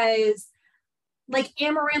 Because, like,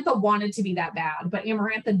 Amarantha wanted to be that bad, but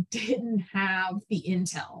Amarantha didn't have the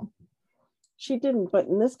intel. She didn't, but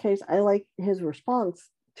in this case, I like his response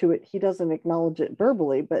to it. He doesn't acknowledge it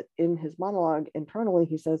verbally, but in his monologue internally,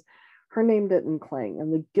 he says, her name didn't clang,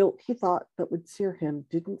 and the guilt he thought that would sear him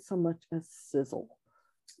didn't so much as sizzle.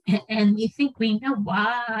 And you think we know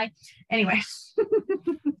why. Anyway.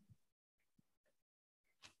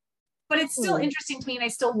 But it's still interesting to me, and I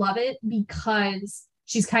still love it, because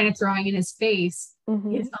she's kind of throwing in his face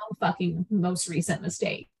Mm-hmm. his own fucking most recent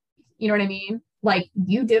mistake. You know what I mean? Like,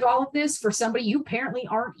 you did all of this for somebody you apparently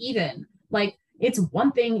aren't even. Like, it's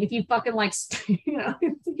one thing if you fucking like, you know,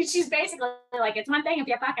 she's basically like, it's one thing if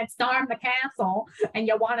you fucking storm the castle and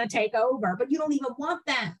you want to take over, but you don't even want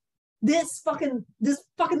that. This fucking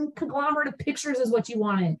conglomerate of pictures is what you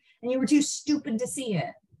wanted, and you were too stupid to see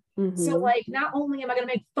it. Mm-hmm. So, like, not only am I going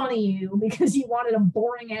to make fun of you because you wanted a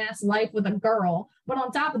boring ass life with a girl, but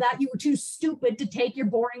on top of that, you were too stupid to take your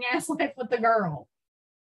boring ass life with the girl.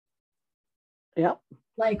 Yep.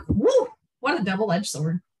 Like, woo, what a double-edged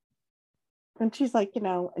sword. And she's like, you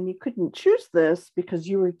know, and you couldn't choose this because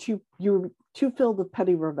you were too filled with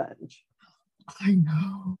petty revenge. I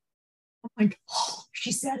know. I'm like, oh,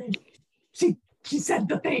 she said it. She said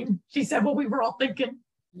the thing. She said what we were all thinking.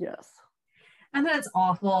 Yes. And then it's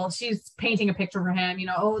awful. She's painting a picture for him. You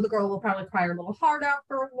know, oh, the girl will probably cry her little heart out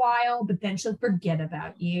for a while, but then she'll forget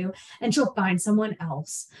about you and she'll find someone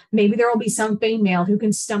else. Maybe there will be some female who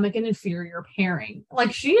can stomach an inferior pairing.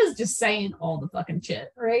 Like, she is just saying all the fucking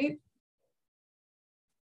shit, right?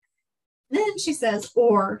 Then she says,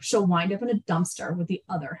 or she'll wind up in a dumpster with the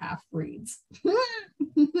other half breeds.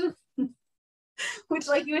 Which,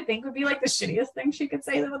 like, you would think would be like the shittiest thing she could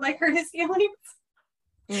say that would like hurt his feelings.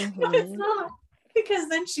 Mm-hmm. But it's not. Because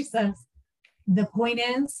then she says, the point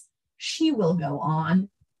is, she will go on,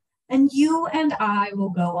 and you and I will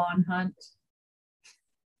go on, Hunt.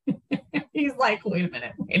 He's like, wait a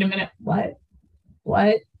minute, what?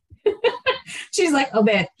 She's like, oh,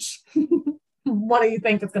 bitch. What do you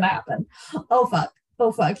think is going to happen? Oh, fuck.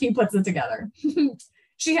 He puts it together.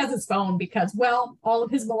 She has his phone because, well, all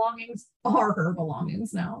of his belongings are her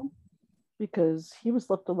belongings now. Because he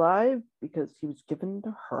was left alive because he was given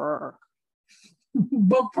to her.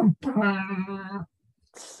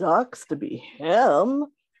 Sucks to be him.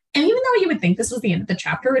 And even though you would think this was the end of the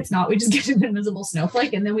chapter, it's not. We just get an invisible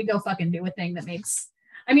snowflake and then we go fucking do a thing that makes,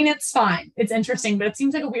 I mean, it's fine. It's interesting, but it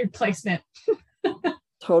seems like a weird placement.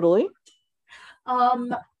 Totally.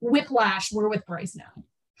 Whiplash, we're with Bryce now.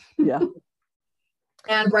 Yeah.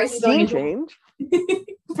 And Bryce is going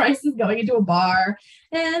into a bar,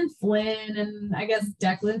 and Flynn and I guess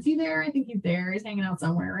Declan's he there? I think he's there. He's hanging out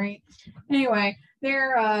somewhere, right? Anyway,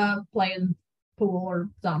 they're playing pool or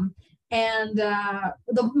something. And the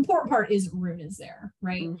important part is Rune is there,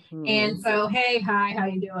 right? Mm-hmm. And so, hey, hi, how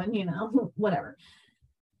you doing? You know, whatever.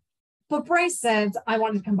 But Bryce says, I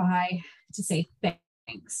wanted to come by to say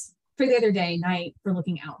thanks for the other night for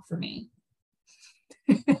looking out for me.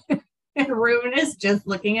 And Rune is just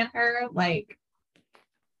looking at her like,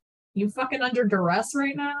 you fucking under duress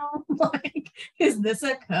right now? Like, is this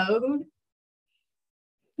a code?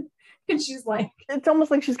 And she's like, it's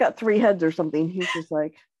almost like she's got 3 heads or something. He's just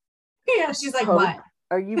like, yeah, she's like, what?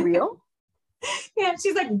 Are you real? Yeah,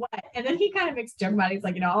 she's like, what? And then he kind of makes joke about it. He's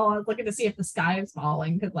like, you know, I was looking to see if the sky is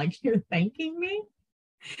falling because, like, you're thanking me.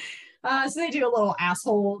 So they do a little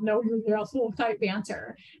asshole, no, you're the asshole type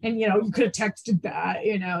banter. And, you know, you could have texted that,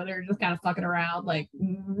 you know, they're just kind of fucking around, like,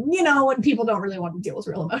 you know, when people don't really want to deal with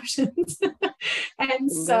real emotions.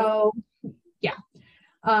 And so, yeah.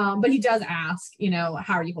 But he does ask, you know,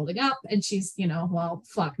 how are you holding up? And she's, you know, well,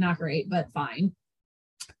 fuck, not great, but fine.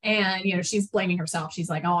 And, you know, she's blaming herself. She's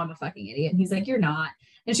like, oh, I'm a fucking idiot. And he's like, you're not.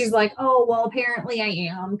 And she's like, oh, well, apparently I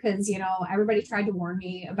am, because, you know, everybody tried to warn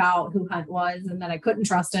me about who Hunt was and that I couldn't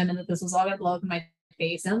trust him and that this was all going to blow up in my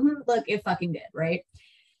face. And look, it fucking did, right?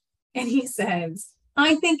 And he says,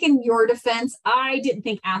 I think in your defense, I didn't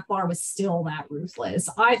think Athbar was still that ruthless.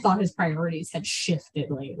 I thought his priorities had shifted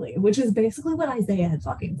lately, which is basically what Isaiah had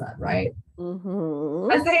fucking said, right? Mm-hmm.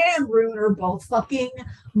 Isaiah and Rune are both fucking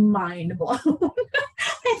mind blown.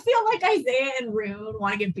 I feel like Isaiah and Rune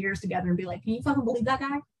want to get beers together and be like, can you fucking believe that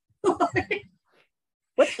guy?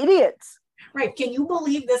 What idiots. Right. Can you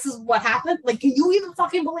believe this is what happened? Like, can you even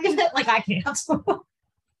fucking believe it? Like, I can't.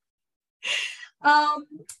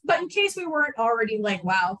 But in case we weren't already like,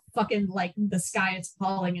 wow, fucking like the sky is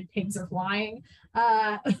falling and pigs are flying,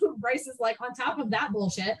 Bryce is like, on top of that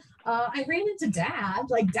bullshit, I ran into Dad.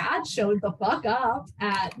 Like, Dad showed the fuck up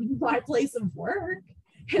at my place of work.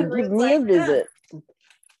 And give me a visit.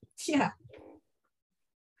 Yeah.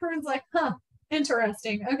 Herman's like, huh,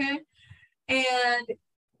 interesting. Okay. And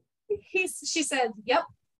she said, yep,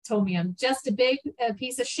 told me I'm just a big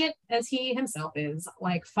piece of shit as he himself is.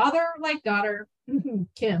 Like father, like daughter.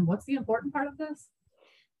 Kim, what's the important part of this?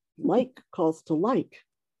 Like calls to like,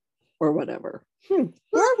 or whatever. Where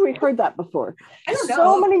have we heard that before? I don't know.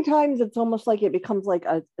 So many times it's almost like it becomes like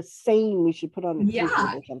a saying we should put on a t-shirt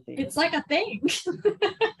or something. It's like a thing.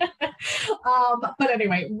 But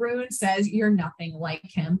anyway, Rune says you're nothing like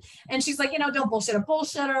him. And she's like, don't bullshit a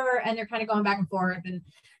bullshitter. And they're kind of going back and forth. And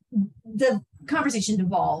the conversation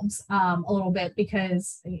devolves a little bit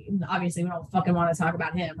because obviously we don't fucking want to talk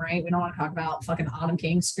about him, right? We don't want to talk about fucking Autumn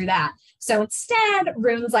King. Screw that. So instead,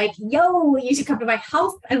 Rune's like, yo, you should come to my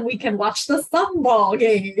house and we can watch the Sunball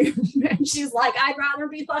game. And she's like, I'd rather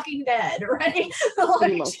be fucking dead, right?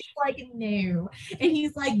 She's like, no. And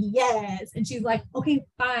he's like, yes. And she's like, okay,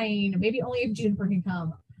 fine. Maybe only if Juniper can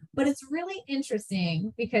come. But it's really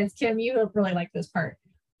interesting because, Kim, you really like this part.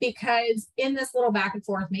 Because in this little back and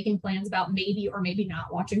forth, making plans about maybe or maybe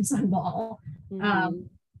not watching Sunball,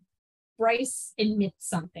 Bryce admits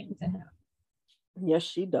something to him. Yes,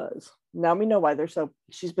 she does. Now we know why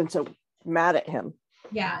she's been so mad at him.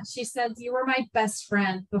 Yeah, she says, you were my best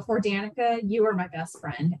friend. Before Danica, you were my best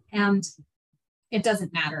friend. And it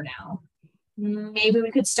doesn't matter now. Maybe we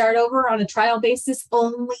could start over on a trial basis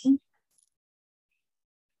only.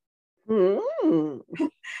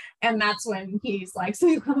 And that's when he's like, so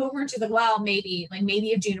you come over, and she's like, well, maybe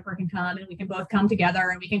if Juniper can come and we can both come together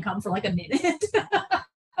and we can come for like a minute.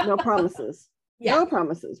 No promises. Yeah. No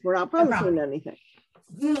promises. We're not promising anything.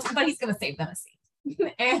 But he's going to save them a seat.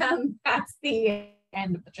 And that's the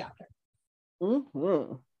end of the chapter.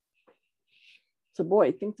 So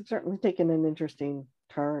boy, things have certainly taken an interesting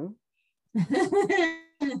turn.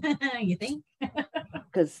 You think?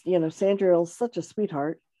 Because, Sandriel's such a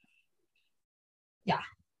sweetheart. Yeah.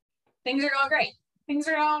 Things are going great. Things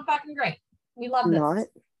are going fucking great. We love this.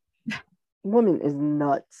 Woman is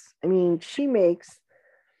nuts. I mean,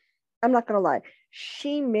 I'm not going to lie,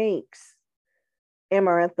 she makes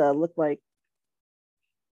Amarantha look like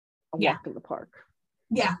a walk in the park.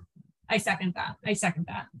 Yeah, I second that.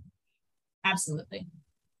 Absolutely.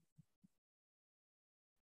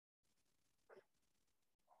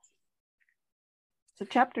 So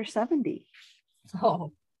chapter 70.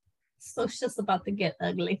 Oh, so it's just about to get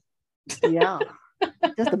ugly. Yeah,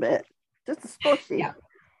 just a bit. Just a squishy. Yeah.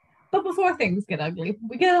 But before things get ugly,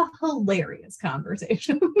 we get a hilarious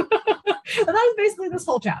conversation. And that is basically this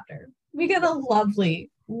whole chapter. We get a lovely,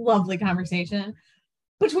 lovely conversation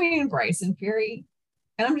between Bryce and Fury.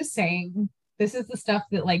 And I'm just saying, this is the stuff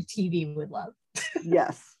that like TV would love.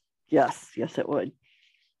 Yes, it would.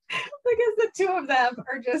 Because the two of them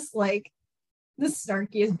are just like the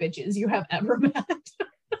snarkiest bitches you have ever met.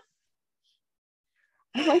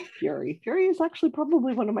 I like Fury. Fury is actually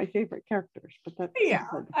probably one of my favorite characters. But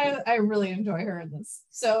I really enjoy her in this.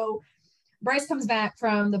 So Bryce comes back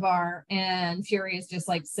from the bar and Fury is just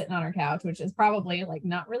like sitting on her couch, which is probably like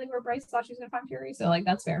not really where Bryce thought she was gonna find Fury. So like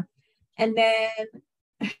that's fair. And then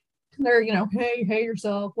they're, hey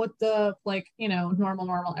yourself, what the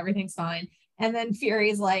normal, everything's fine. And then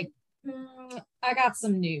Fury's like, I got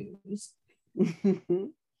some news.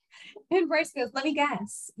 And Bryce goes, let me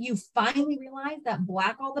guess, you finally realized that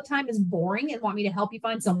black all the time is boring and want me to help you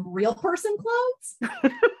find some real person clothes?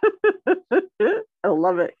 I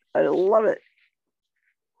love it.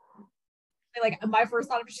 Like, my first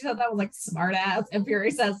thought if she said that was like smart ass, and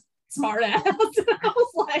Fury says smart ass. And I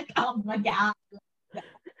was like, oh my God.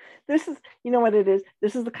 This is, you know what it is?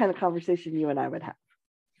 This is the kind of conversation you and I would have.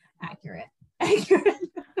 Accurate.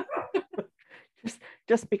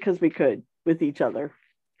 just because we could with each other.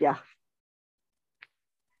 Yeah.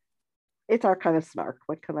 It's our kind of snark.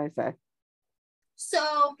 What can I say?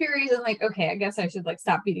 So Fury's like, okay, I guess I should like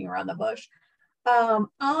stop beating around the bush.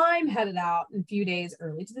 I'm headed out in a few days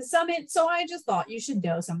early to the summit, so I just thought you should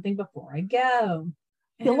know something before I go.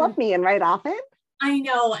 You'll love me and right off it. I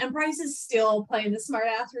know. And Bryce is still playing the smart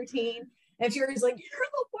ass routine. And Fury's like, you're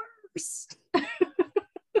the worst.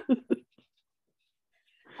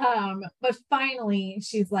 But finally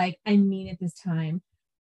she's like, I mean it this time.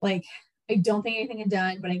 Like, I don't think anything is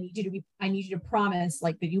done, but I need you to promise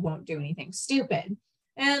like that you won't do anything stupid.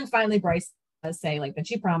 And finally Bryce does say like that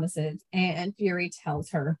she promises, and Fury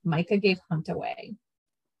tells her Micah gave Hunt away.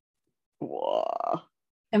 Whoa.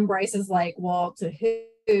 And Bryce is like, well, to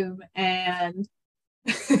whom? And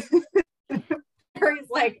Fury's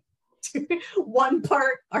like, one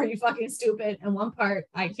part, are you fucking stupid? And one part,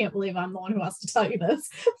 I can't believe I'm the one who has to tell you this.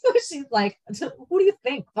 So she's like, who do you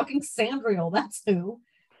think? Fucking Sandriel, that's who.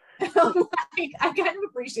 And I'm like, I kind of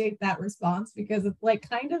appreciate that response because it's like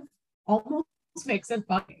kind of almost makes it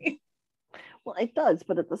funny. Well, it does,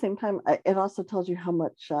 but at the same time, it also tells you how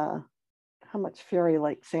much Fury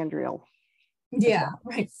likes Sandriel. Yeah,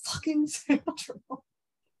 right. Fucking Sandriel.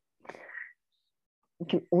 I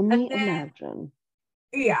can only imagine.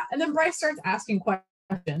 Yeah, and then Bryce starts asking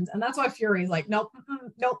questions, and that's why Fury's like, nope,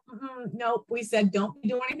 nope. We said don't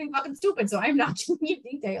do anything fucking stupid, so I'm not giving you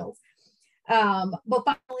details. But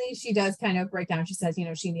finally she does kind of break down. She says, you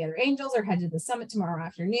know, she and the other angels are headed to the summit tomorrow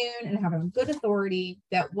afternoon and have on good authority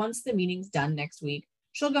that once the meeting's done next week,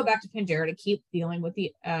 she'll go back to Pangera to keep dealing with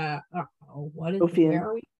the what is Ophian. Where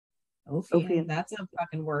are we? Ophian. That's a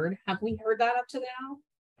fucking word. Have we heard that up to now?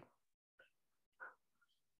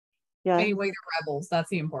 Yeah. Anyway, the rebels. That's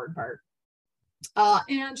the important part.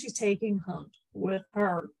 And she's taking Hunt with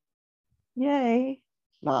her. Yay.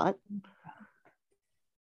 Not.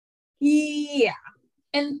 Yeah.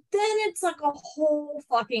 And then it's like a whole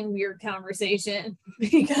fucking weird conversation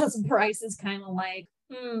because Bryce is kind of like,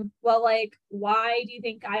 well, like, why do you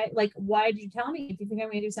think why did you tell me if you think I'm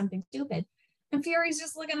going to do something stupid? And Fury's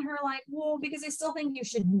just looking at her like, well, because I still think you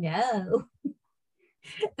should know.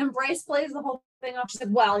 And Bryce plays the whole thing off. She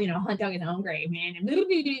said, well, you know, Hunt dug his own grave, man.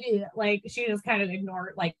 And like, she just kind of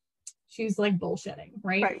ignored, like, she's like bullshitting,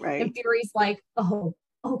 right? Right. And Fury's like, oh,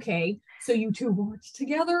 okay, so you two weren't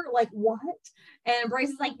together? Like, what? And Bryce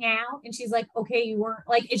is like, now. And she's like, okay, you weren't,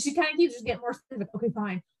 like, and she kind of keeps just getting more specific. Okay,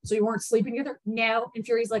 fine. So you weren't sleeping together? No. And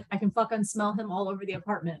Fury's like, I can fucking smell him all over the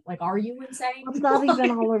apartment. Like, are you insane? It's not even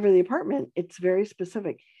all over the apartment. It's very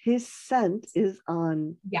specific. His scent is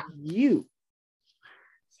on you.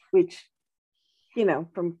 Which, you know,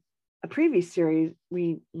 from a previous series,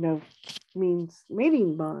 we know means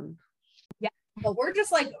mating bond. Yeah, but we're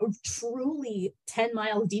just like truly 10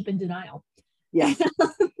 miles deep in denial. Yeah.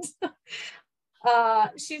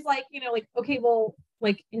 She's like, you know, like, okay, well,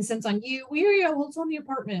 like, incense on you. Well, it's on the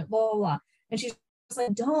apartment, blah, blah, blah. And she's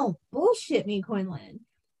like, don't bullshit me, Quinlan.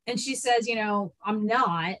 And she says, you know, I'm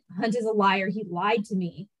not. Hunt is a liar. He lied to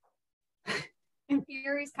me. And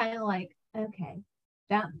Fury's kind of like, okay,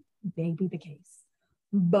 that may be the case.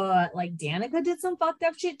 But like Danica did some fucked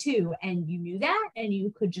up shit too. And you knew that. And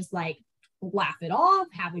you could just like laugh it off,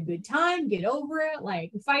 have a good time, get over it,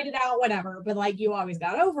 like fight it out, whatever. But like you always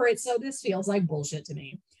got over it. So this feels like bullshit to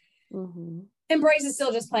me. Mm-hmm. And Bryce is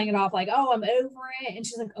still just playing it off like, oh, I'm over it. And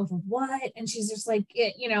she's like, over what? And she's just like,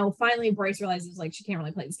 you know, finally Bryce realizes like she can't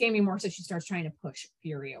really play this game anymore. So she starts trying to push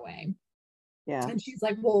Fury away. Yeah. And she's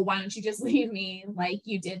like, well, why don't you just leave me like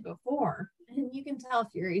you did before? And you can tell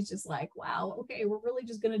Fury's just like, wow, okay, we're really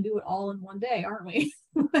just going to do it all in one day, aren't we?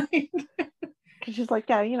 Because she's like,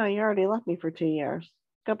 yeah, you know, you already left me for 2 years.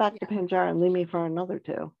 Go back to Pangera and leave me for another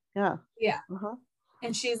 2. Yeah. Yeah. Uh-huh.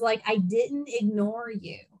 And she's like, I didn't ignore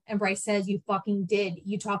you. And Bryce says, you fucking did.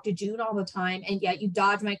 You talk to June all the time, and yet you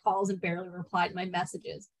dodge my calls and barely reply to my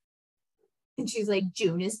messages. And she's like,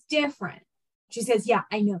 June is different. She says, yeah,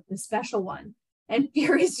 I know, the special one. And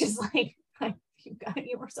Fury's just like,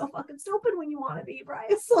 you were so fucking stupid when you want to be,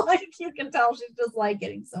 Bryce. Like, you can tell she's just like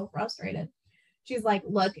getting so frustrated. She's like,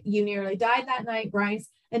 look, you nearly died that night, Bryce,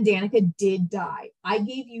 and Danica did die. I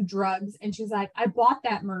gave you drugs. And she's like, I bought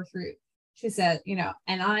that mirth root. She said, you know,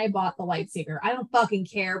 and I bought the light seeker. I don't fucking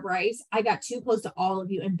care, Bryce. I got too close to all of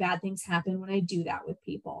you, and bad things happen when I do that with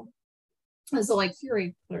people. And so like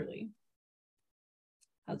Fury clearly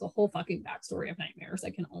has a whole fucking backstory of nightmares I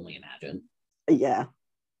can only imagine. Yeah.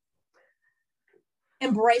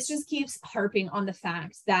 And Bryce just keeps harping on the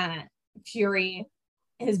fact that Fury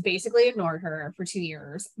has basically ignored her for 2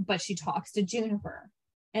 years, but she talks to Juniper.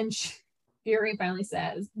 And Fury finally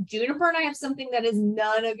says, Juniper and I have something that is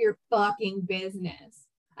none of your fucking business.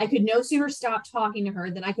 I could no sooner stop talking to her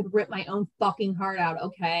than I could rip my own fucking heart out,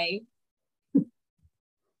 okay?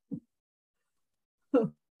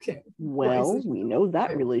 Okay. Well, we know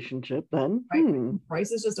that relationship then. Right. Bryce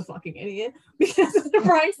is just a fucking idiot because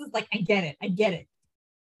Bryce is like, I get it.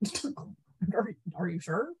 Are you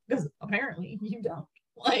sure? Because apparently you don't.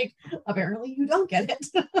 Like, apparently you don't get it.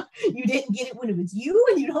 You didn't get it when it was you,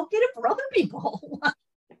 and you don't get it for other people.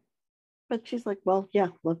 But she's like, well, yeah,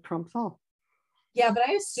 love trumps all. Yeah, but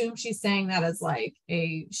I assume she's saying that as like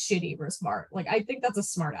a shitty remark. Like, I think that's a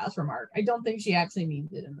smart ass remark. I don't think she actually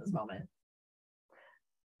means it in this moment.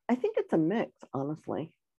 I think it's a mix,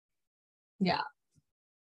 honestly. Yeah.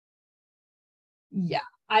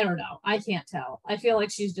 I don't know. I can't tell. I feel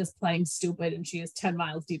like she's just playing stupid and she is 10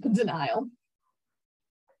 miles deep in denial.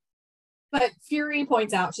 But Fury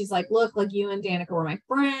points out, she's like, look, like you and Danica were my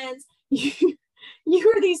friends. You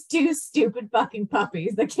were these 2 stupid fucking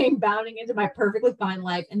puppies that came bounding into my perfectly fine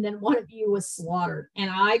life, and then one of you was slaughtered, and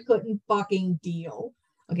I couldn't fucking deal.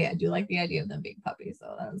 Okay, I do like the idea of them being puppies,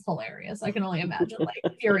 though. That was hilarious. I can only imagine, like,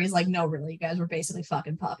 Fury's like, no, really, you guys were basically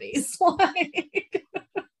fucking puppies. Like,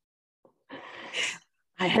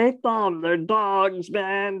 I hate them. They're dogs,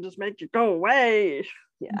 man. Just make it go away.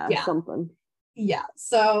 Yeah, something. Yeah,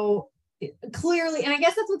 so clearly, and I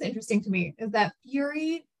guess that's what's interesting to me, is that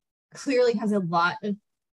Fury clearly has a lot of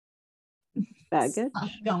baggage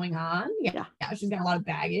stuff going on. Yeah, she's got a lot of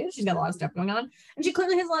baggage. She's got a lot of stuff going on, and she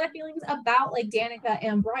clearly has a lot of feelings about like Danica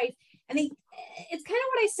and Bryce. And it's kind of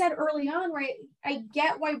what I said early on, right? I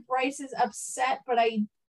get why Bryce is upset, but I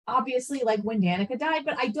obviously like when Danica died,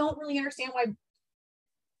 but I don't really understand why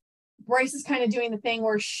Bryce is kind of doing the thing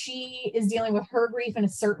where she is dealing with her grief in a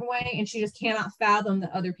certain way, and she just cannot fathom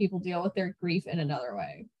that other people deal with their grief in another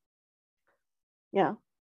way. Yeah.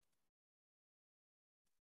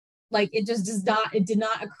 Like it did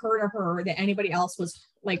not occur to her that anybody else was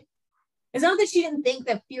like, it's not that she didn't think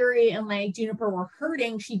that Fury and like Juniper were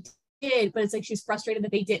hurting. She did, but it's like she's frustrated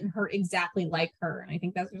that they didn't hurt exactly like her. And I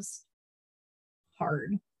think that's just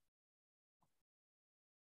hard.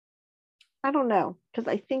 I don't know, because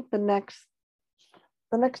I think the next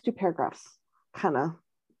 2 paragraphs kind of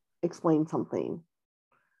explain something.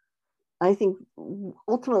 I think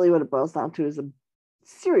ultimately what it boils down to is a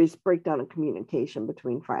serious breakdown in communication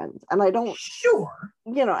between friends. And I don't, sure,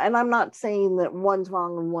 and I'm not saying that one's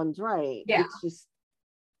wrong and one's right. Yeah. It's just,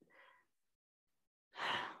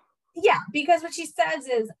 yeah, because what she says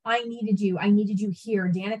is, I needed you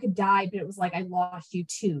here. Danica died, but it was like I lost you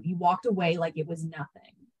too. You walked away like it was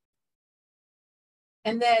nothing.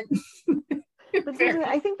 And then but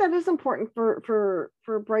I think that is important for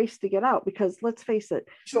Bryce to get out, because let's face it,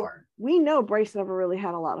 sure, we know Bryce never really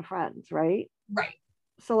had a lot of friends, right? Right.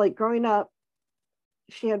 So like growing up,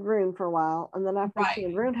 she had Rune for a while, and then after she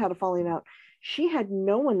and Rune had a falling out, she had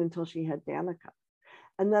no one until she had Danica.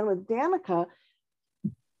 And then with Danica,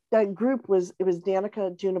 that group was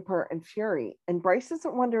Danica, Juniper, and Fury. And Bryce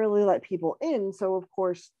doesn't want to really let people in, so of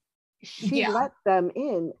course she let them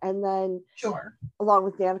in, and then sure, along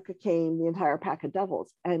with Danica came the entire pack of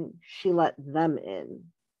devils, and she let them in.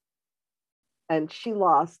 And she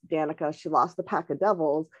lost Danica, she lost the pack of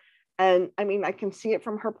devils. And I mean, I can see it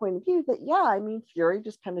from her point of view that Fury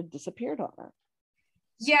just kind of disappeared on her.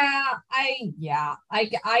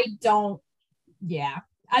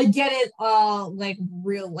 I get it like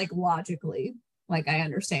real, like logically. Like I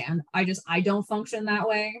understand. I don't function that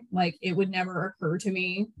way. Like it would never occur to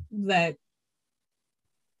me that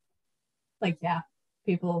like,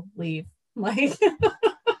 people leave. Like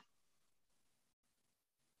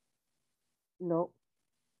nope.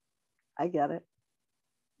 I get it.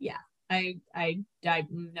 Yeah. I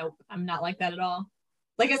nope, I'm not like that at all.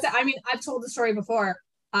 Like I said, I mean, I've told the story before.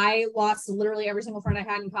 I lost literally every single friend I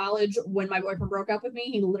had in college when my boyfriend broke up with me.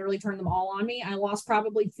 He literally turned them all on me. I lost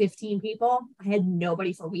probably 15 people. I had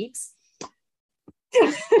nobody for weeks.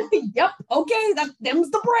 Yep. Okay.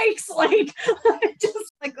 Them's the breaks. Like,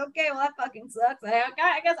 just like, okay, well, that fucking sucks.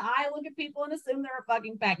 I guess I look at people and assume they're a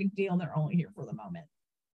fucking package deal and they're only here for the moment.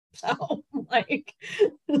 So, like,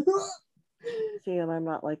 see, and I'm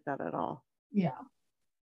not like that at all. Yeah.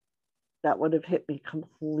 That would have hit me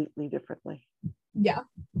completely differently. Yeah.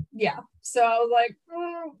 So like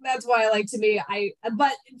that's why like to me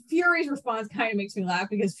but Fury's response kind of makes me laugh,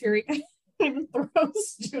 because Fury kind of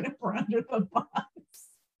throws Juniper under the bus.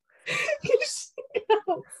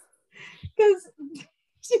 Because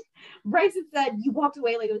Bryce had said you walked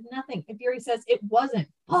away like it was nothing, and Fury says it wasn't.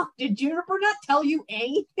 Fuck, did Juniper not tell you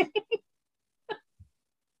anything?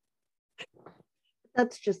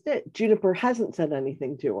 That's just it. Juniper hasn't said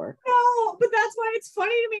anything to her. No, but that's why it's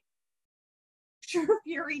funny to me. Sure,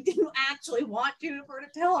 Fury didn't actually want Juniper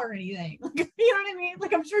to tell her anything. Like, you know what I mean?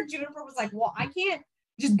 Like, I'm sure Juniper was like, well, I can't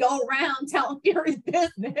just go around telling Fury's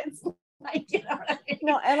business. Like, you know what I mean?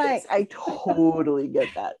 No, and I totally get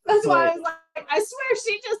that. That's why I was like, I swear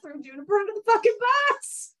she just threw Juniper under the fucking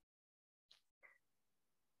bus.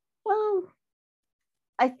 Well,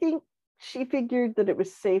 I think she figured that it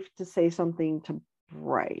was safe to say something to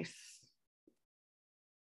Bryce.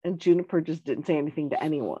 And Juniper just didn't say anything to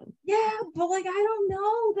anyone. Yeah, but like, I don't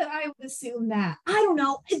know that I would assume that. I don't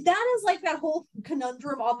know. That is like that whole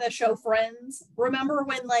conundrum on the show Friends. Remember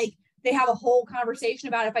when like they have a whole conversation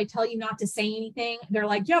about if I tell you not to say anything, they're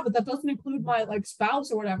like, yeah, but that doesn't include my like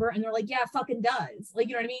spouse or whatever. And they're like, yeah, it fucking does. Like,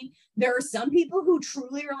 you know what I mean? There are some people who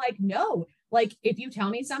truly are like, no, like if you tell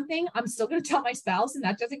me something, I'm still going to tell my spouse and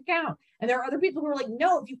that doesn't count. And there are other people who are like,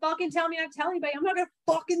 no, if you fucking tell me not to tell anybody, I'm not going to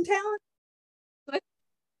fucking tell it.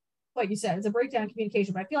 Like you said, it's a breakdown in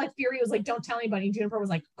communication, but I feel like Fury was like, don't tell anybody. And Juniper was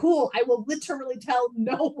like, cool, I will literally tell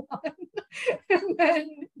no one. And then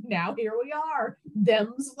now here we are.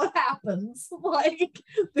 Them's what happens. Like,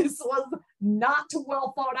 this was not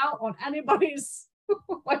well thought out on anybody's,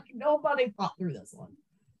 like, nobody thought through this one.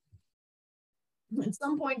 At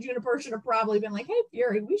some point, Juniper should have probably been like, hey,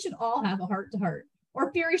 Fury, we should all have a heart-to-heart. Or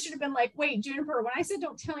Fury should have been like, wait, Juniper, when I said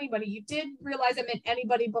don't tell anybody, you did realize I meant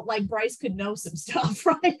anybody, but like Bryce could know some stuff,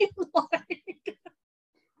 right? Like,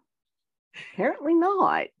 Apparently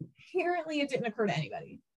not. Apparently it didn't occur to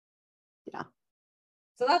anybody. Yeah.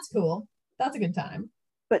 So that's cool. That's a good time.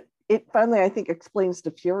 But it finally, I think, explains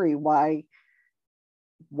to Fury why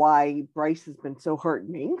Bryce has been so hurt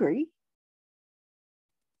and angry.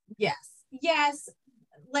 Yes.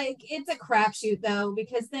 Like, it's a crapshoot though,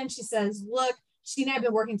 because then she says, look, she and I have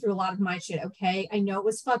been working through a lot of my shit, okay? I know it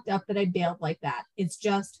was fucked up that I bailed like that. It's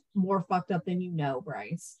just more fucked up than you know,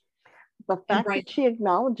 Bryce. The fact that she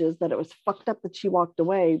acknowledges that it was fucked up that she walked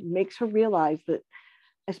away makes her realize that,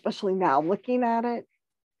 especially now looking at it,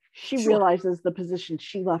 she realizes the position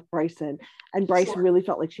she left Bryce in. And Bryce really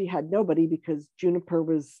felt like she had nobody because Juniper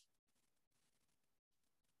was,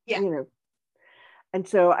 you know. And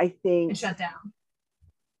so I think... shut down.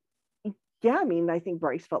 Yeah, I mean, I think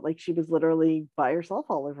Bryce felt like she was literally by herself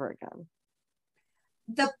all over again.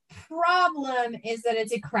 The problem is that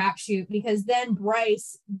it's a crapshoot because then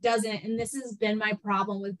Bryce doesn't, and this has been my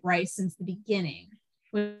problem with Bryce since the beginning,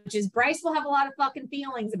 which is Bryce will have a lot of fucking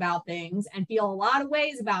feelings about things and feel a lot of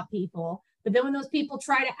ways about people. But then when those people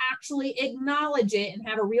try to actually acknowledge it and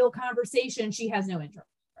have a real conversation, she has no interest.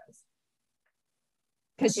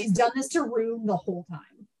 Because she's done this to Rune the whole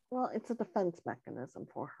time. Well, it's a defense mechanism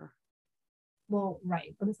for her. Well,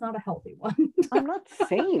 right, but it's not a healthy one. I'm not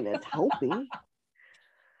saying it's healthy.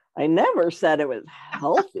 I never said it was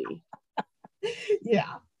healthy.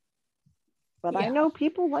 Yeah. But I know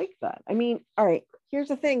people like that. I mean, all right, here's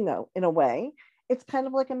the thing though, in a way, it's kind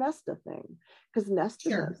of like a Nesta thing. Because Nesta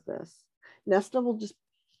does this. Nesta will just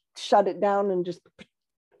shut it down and just,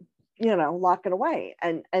 lock it away.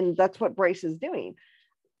 And that's what Bryce is doing.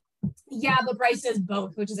 Yeah, but Bryce does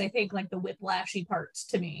both, which is, I think, like the whiplashy parts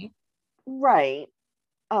to me. Right.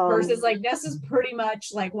 Versus like Nesta's pretty much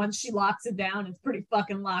like once she locks it down, it's pretty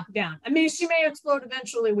fucking locked down. I mean, she may explode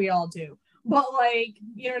eventually, we all do. But like,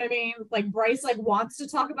 you know what I mean? Like Bryce like wants to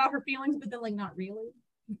talk about her feelings, but then like not really.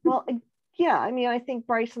 Well, yeah, I mean, I think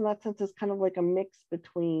Bryce in that sense is kind of like a mix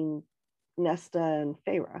between Nesta and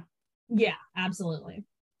Feyre. Yeah, absolutely.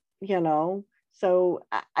 So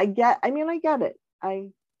I get it.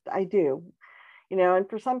 I do. And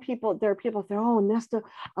for some people, there are people that say, oh, Nesta,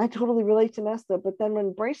 I totally relate to Nesta. But then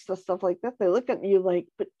when Bryce does stuff like that, they look at you like,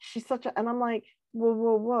 but she's such a, and I'm like,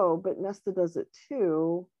 whoa, but Nesta does it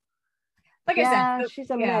too. Like I said, she's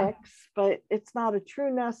a mix, but it's not a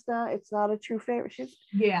true Nesta. It's not a true favorite.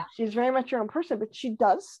 She's very much her own person, but she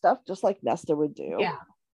does stuff just like Nesta would do. Yeah.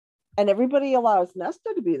 And everybody allows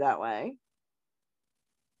Nesta to be that way.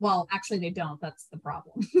 Well, actually, they don't. That's the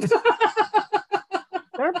problem.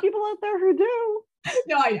 There are people out there who do.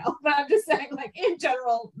 No, I know, but I'm just saying, like, in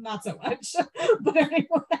general, not so much. But anyway,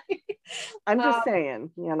 I'm just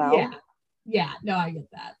saying, Yeah, no, I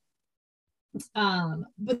get that.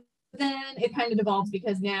 But then it kind of devolves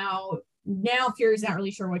because now Fury's not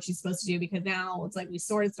really sure what she's supposed to do, because now it's like we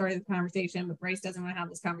sort of started the conversation, but Bryce doesn't want to have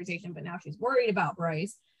this conversation, but now she's worried about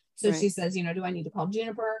Bryce. So she says, do I need to call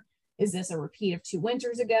Juniper? Is this a repeat of 2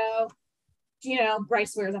 winters ago?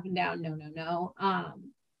 Bryce swears up and down, no.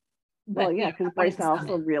 Well, yeah, because Bryce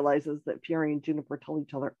also realizes that Fury and Juniper tell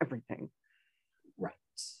each other everything. Right.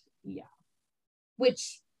 Yeah.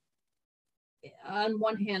 Which, on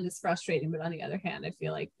one hand, is frustrating, but on the other hand, I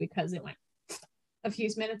feel like because it went a few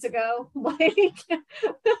minutes ago, like,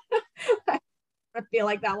 I feel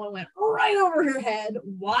like that one went right over her head.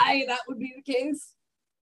 Why that would be the case?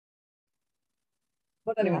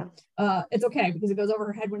 But anyway, it's okay because it goes over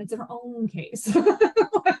her head when it's in her own case.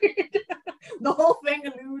 Like, the whole thing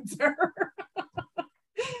eludes her.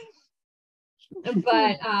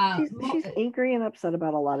 But she's angry and upset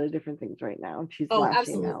about a lot of different things right now. She's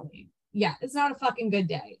lashing out. Yeah, it's not a fucking good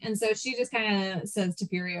day. And so she just kind of says to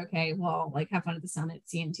Fury, okay, well, like, have fun at the summit.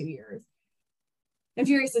 See you in 2 years. And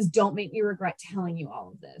Fury says, don't make me regret telling you all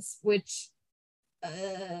of this, which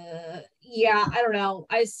yeah, I don't know.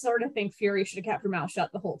 I sort of think Fury should have kept her mouth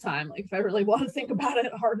shut the whole time. Like, if I really want to think about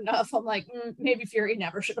it hard enough, I'm like, maybe Fury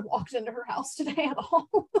never should have walked into her house today at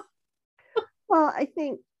all. Well, I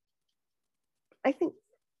think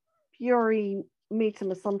Fury made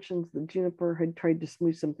some assumptions that Juniper had tried to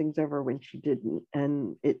smooth some things over when she didn't,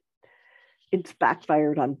 and it's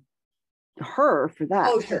backfired on her for that.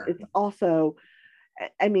 Oh, sure. It's also,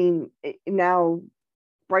 I mean, now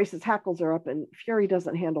Bryce's hackles are up and Fury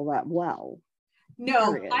doesn't handle that well.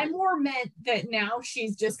 No, I more meant that now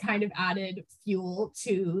she's just kind of added fuel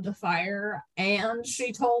to the fire, and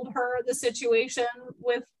she told her the situation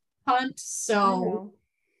with Hunt, so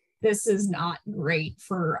this is not great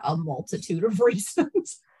for a multitude of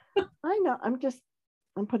reasons. I know.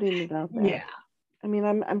 I'm putting it out there. Yeah. I mean,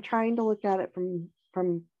 I'm trying to look at it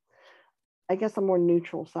from I guess a more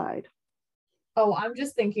neutral side. Oh, I'm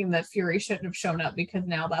just thinking that Fury shouldn't have shown up because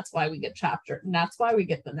now that's why we get chapter, and that's why we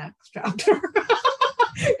get the next chapter.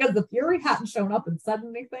 Because if Fury hadn't shown up and said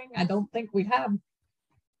anything, I don't think we'd have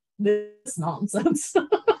this nonsense. I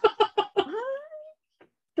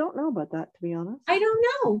don't know about that, to be honest. I don't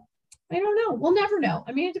know. We'll never know.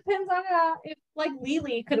 I mean, it depends on if like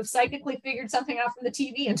Lily could have psychically figured something out from the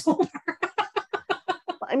TV and told her.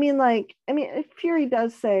 If Fury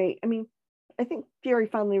does say, I think Fury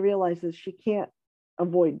finally realizes she can't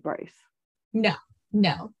avoid Bryce. No.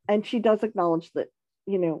 And she does acknowledge that,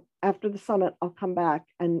 after the summit, I'll come back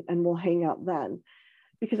and we'll hang out then.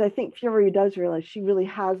 Because I think Fury does realize she really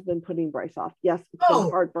has been putting Bryce off. Yes, it's been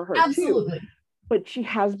hard for her absolutely. too. But she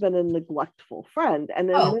has been a neglectful friend. And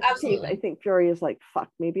in this case, I think Fury is like, fuck,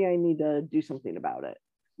 maybe I need to do something about it.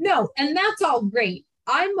 No, and that's all great.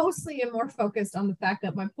 I mostly am more focused on the fact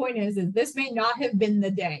that my point is this may not have been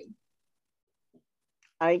the day.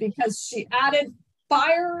 Because she added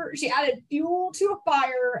fuel to a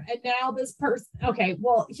fire, and now this person. Okay,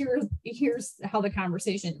 well, here's how the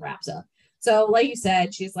conversation wraps up. So, like you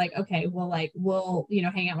said, she's like, okay, well, like we'll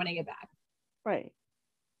hang out when I get back. Right.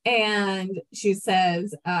 And she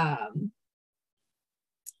says,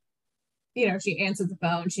 she answers the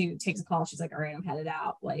phone, she takes a call, she's like, all right, I'm headed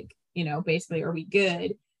out. Like, basically, are we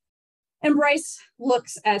good? And Bryce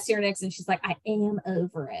looks at Syrinx and she's like, I am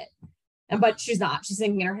over it. But she's not. She's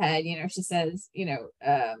thinking in her head, she says,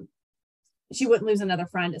 she wouldn't lose another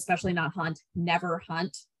friend, especially not Hunt. Never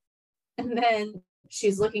Hunt. And then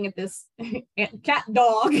she's looking at this cat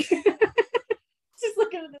dog. She's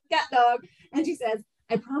looking at this cat dog. And she says,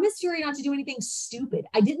 I promised Fury not to do anything stupid.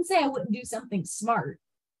 I didn't say I wouldn't do something smart.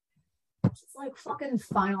 It's like fucking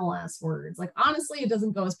final last words. Like, honestly, it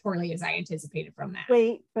doesn't go as poorly as I anticipated from that.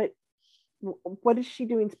 Wait, but what is she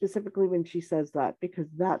doing specifically when she says that? Because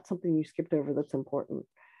that's something you skipped over that's important.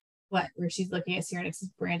 What? Where she's looking at Syrinx's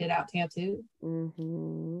branded out tattoo?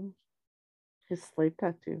 Mm-hmm. His slave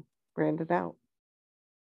tattoo, branded out.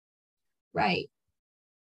 Right.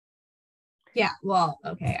 Yeah, well,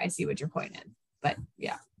 okay, I see what your point is. But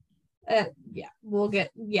yeah. We'll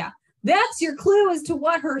get, that's your clue as to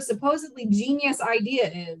what her supposedly genius idea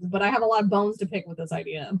is, but I have a lot of bones to pick with this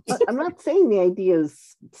idea. I'm not saying the idea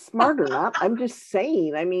is smart or not. I'm just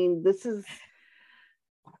saying, this is,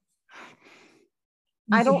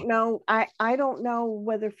 I don't know. I don't know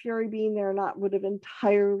whether Fury being there or not would have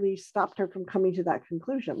entirely stopped her from coming to that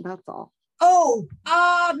conclusion. That's all. Oh,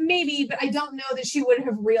 maybe, but I don't know that she would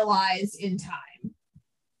have realized in time.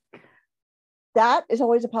 That is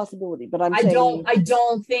always a possibility, but I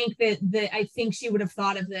don't think that I think she would have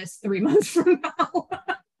thought of this 3 months from now.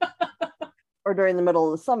 Or during the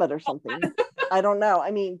middle of the summit or something. I don't know.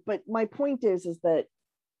 But my point is that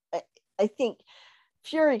I think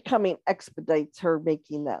Fury coming expedites her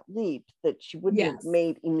making that leap that she wouldn't have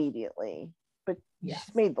made immediately. But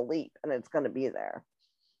she's made the leap and it's going to be there.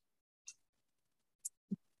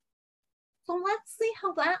 So let's see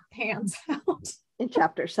how that pans out. In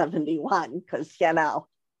chapter 71, because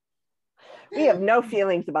we have no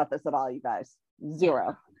feelings about this at all, you guys.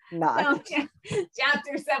 Zero. Not. No,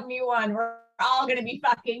 chapter 71, we're all gonna be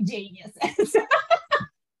fucking geniuses.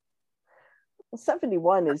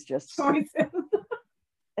 71 is just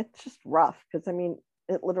it's just rough because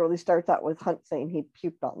it literally starts out with Hunt saying he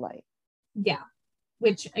puked all night. Yeah,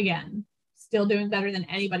 which again, still doing better than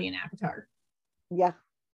anybody in ACOTAR. Yeah,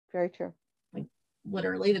 very true. Like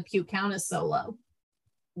literally, the puke count is so low.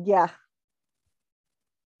 Yeah.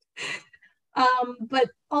 But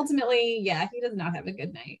ultimately, he does not have a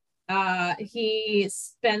good night. He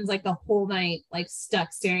spends like the whole night like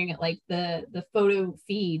stuck staring at like the photo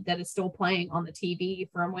feed that is still playing on the TV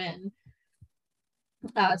from when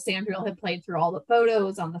Sandriel had played through all the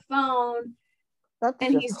photos on the phone.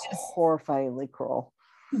 He's just horrifyingly cruel.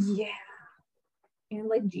 Yeah. And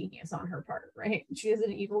like genius on her part, right? She is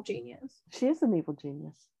an evil genius. She is an evil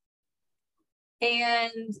genius.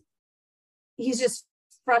 And he's just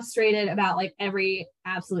frustrated about like every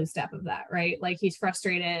absolute step of that, right? Like he's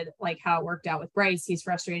frustrated like how it worked out with Bryce. He's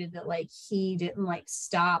frustrated that like he didn't like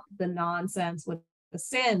stop the nonsense with the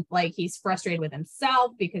synth. Like he's frustrated with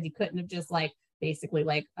himself because he couldn't have just like basically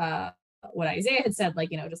like what Isaiah had said, like,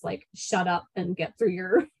 just like shut up and get through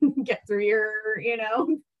your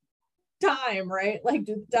time, right? Like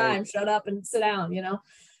do the time, shut up and sit down,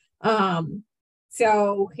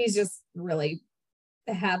 so he's just really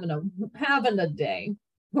having a day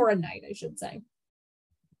or a night, I should say.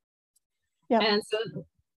 Yeah. And so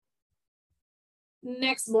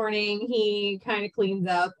next morning he kind of cleans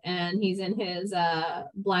up and he's in his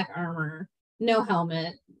black armor No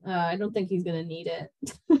helmet. I don't think he's gonna need it.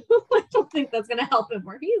 I don't think that's gonna help him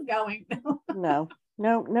where he's going. No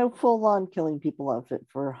full on killing people outfit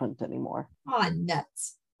for Hunt anymore. Oh,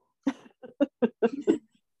 nuts.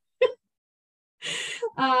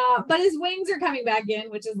 But his wings are coming back in,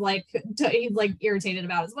 which is like he's like irritated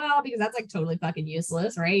about as well, because that's like totally fucking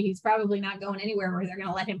useless, right? He's probably not going anywhere where they're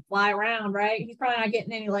gonna let him fly around, right? He's probably not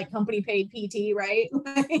getting any like company paid PT, right?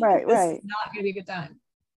 Like, right. This is not gonna be a good time.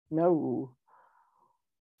 No.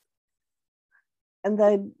 And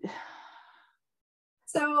then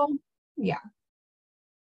so yeah.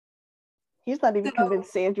 He's not even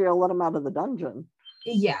convinced Sandria will let him out of the dungeon.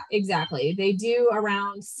 Yeah, exactly. They do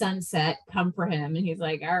around sunset come for him, and he's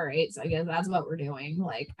like, all right, so I guess that's what we're doing,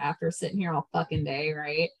 like after sitting here all fucking day,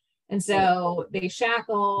 right? And so they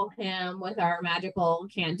shackle him with our magical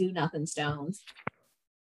can't do nothing stones.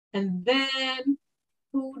 And then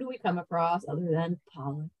who do we come across other than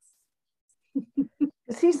Pollux?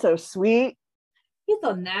 Is he so sweet? He's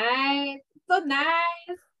so nice. So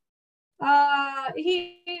nice.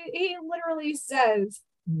 He literally says,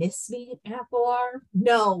 miss me, Athalar?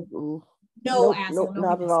 No. No, asshole. Nope,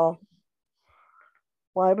 not at all.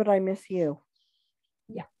 Why would I miss you?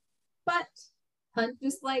 Yeah. But Hunt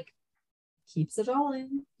just like keeps it all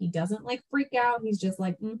in. He doesn't like freak out. He's just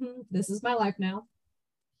like, this is my life now.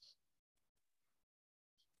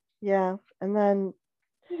 Yeah. And then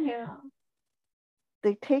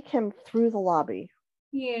they take him through the lobby.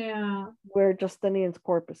 Yeah. Where Justinian's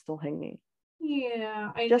corpse is still hanging.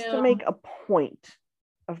 Yeah, I just know. to make a point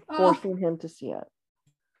of forcing him to see it.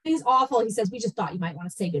 He's awful. He says, we just thought you might want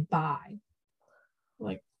to say goodbye.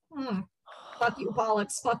 Like, fuck you,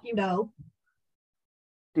 Pollux. Fuck you, no.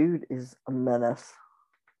 Dude is a menace.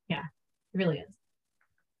 Yeah, it really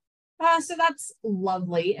is. So that's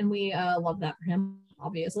lovely. And we love that for him,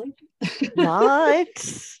 obviously.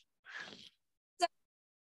 Nice.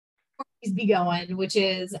 Be going, which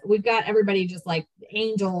is we've got everybody just like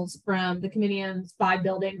angels from the Comedians 5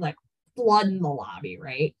 building like flooding the lobby,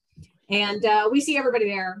 right? And we see everybody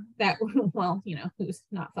there that, well, who's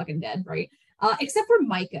not fucking dead, right? Except for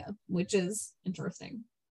Micah, which is interesting.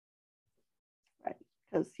 Right,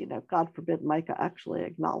 because God forbid Micah actually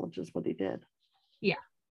acknowledges what he did. Yeah.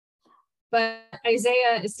 But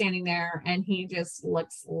Isaiah is standing there and he just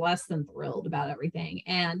looks less than thrilled about everything.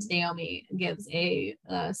 And Naomi gives a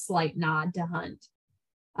slight nod to Hunt.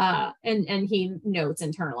 And he notes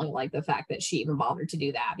internally like the fact that she even bothered to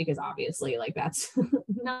do that, because obviously like that's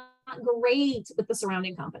not great with the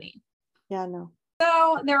surrounding company. Yeah, no.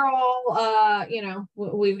 So they're all,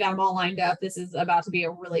 we've got them all lined up. This is about to be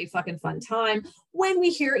a really fucking fun time when we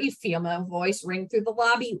hear a female voice ring through the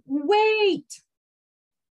lobby. Wait!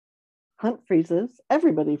 Hunt freezes.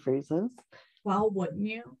 Everybody freezes. Well, wouldn't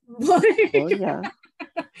you? Well, yeah.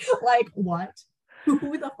 Like, what?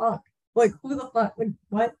 Who the fuck? Like, who the fuck? Like,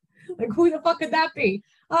 what? Like, who the fuck could that be?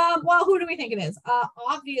 Well, who do we think it is?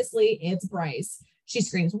 Obviously, it's Bryce. She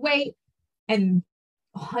screams, wait. And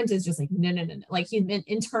Hunt is just like, no. Like,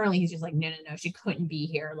 internally, he's just like, no. She couldn't be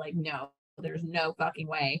here. Like, no, there's no fucking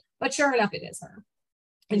way. But sure enough, it is her.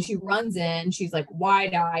 And she runs in, she's like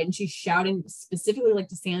wide-eyed, and she's shouting specifically like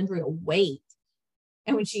to Sandria, wait.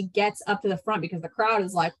 And when she gets up to the front, because the crowd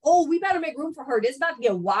is like, oh, we better make room for her. This is about to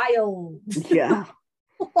get wild. Yeah.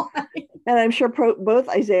 And I'm sure both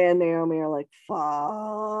Isaiah and Naomi are like,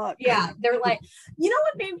 fuck. Yeah, they're like, you know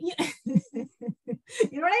what, baby?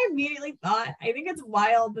 You know what I immediately thought? I think it's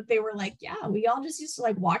wild that they were like, yeah, we all just used to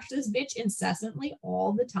like watch this bitch incessantly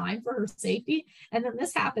all the time for her safety. And then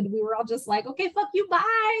this happened. We were all just like, okay, fuck you,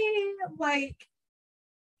 bye. Like,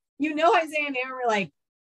 Isaiah and Aaron were like,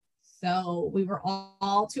 so we were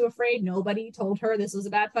all too afraid. Nobody told her this was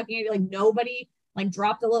a bad fucking idea. Like, nobody like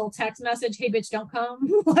dropped a little text message, hey bitch, don't come.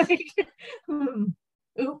 Like,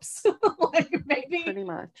 oops. Like, maybe pretty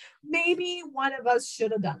much. Maybe one of us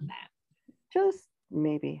should have done that. Just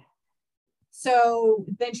maybe. So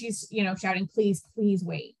then she's, shouting, please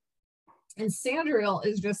wait. And Sandriel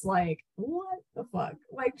is just like, what the fuck?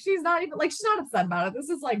 Like, she's not upset about it. This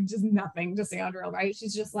is like just nothing to Sandriel, right?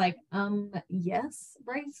 She's just like, yes,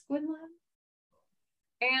 Bryce Quinlan.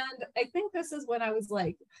 And I think this is when I was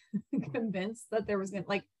like convinced that there was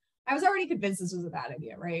I was already convinced this was a bad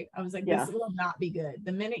idea, right? I was like, this will not be good.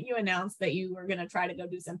 The minute you announced that you were going to try to go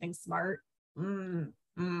do something smart, I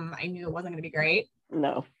knew it wasn't going to be great.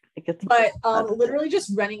 No. But literally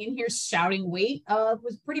just running in here shouting wait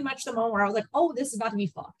was pretty much the moment where I was like, oh, this is about to be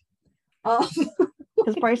fucked.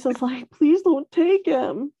 Because Bryce was like, please don't take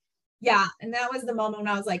him. Yeah, and that was the moment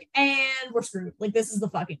when I was like, and we're screwed. Like, this is the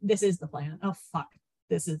plan. Oh fuck,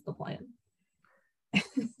 this is the plan.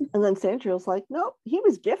 And then Sandriel's like, nope, he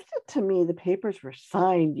was gifted to me. The papers were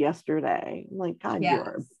signed yesterday. I'm like, God, Yes. you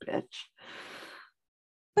are a bitch.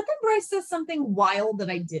 But then Bryce says something wild that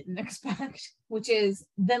I didn't expect, which is,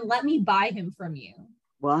 then let me buy him from you.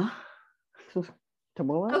 What?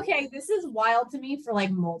 Okay, this is wild to me for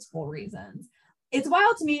like multiple reasons. It's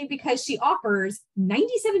wild to me because she offers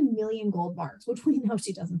 97 million gold marks, which we know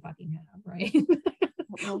she doesn't fucking have, right?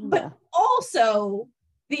 But also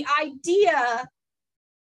the idea,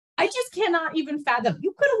 I just cannot even fathom.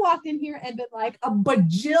 You could have walked in here and been like $1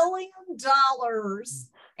 bajillion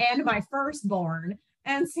and my firstborn,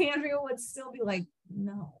 and Sandriel would still be like,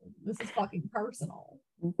 no, this is fucking personal.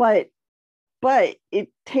 But it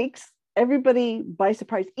takes everybody by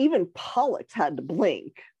surprise. Even Pollux had to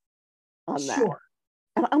blink on that. Sure.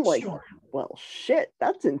 And I'm like, well, shit,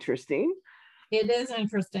 that's interesting. It is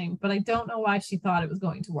interesting, but I don't know why she thought it was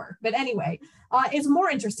going to work. But anyway, it's more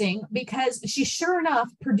interesting because she sure enough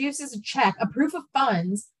produces a check, a proof of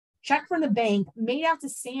funds, check from the bank made out to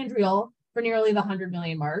Sandriel for nearly the 100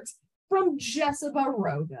 million marks from Jessica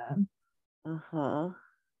Rogan. Uh-huh.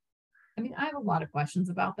 I mean, I have a lot of questions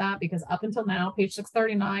about that because up until now, page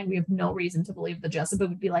 639, we have no reason to believe that Jessica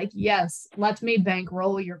would be like, yes, let me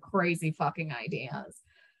bankroll your crazy fucking ideas.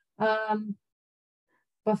 But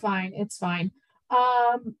fine, it's fine.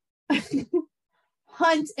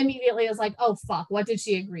 Hunt immediately is like, oh fuck, what did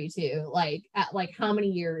she agree to? Like, at like how many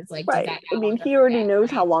years? Like, right. Did that I mean, he already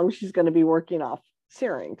knows how long she's going to be working off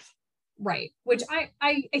Syrinx. Right. Which I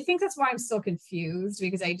think that's why I'm so confused,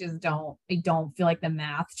 because I don't feel like the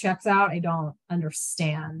math checks out. I don't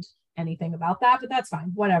understand anything about that, but that's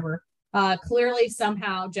fine. Whatever. Clearly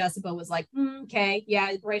somehow Jessica was like, okay,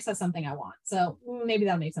 yeah, Bryce has something I want. So maybe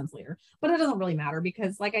that'll make sense later. But it doesn't really matter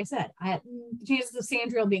because, like I said, I had chances of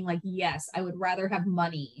Sandriel being like, yes, I would rather have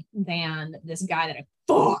money than this guy that I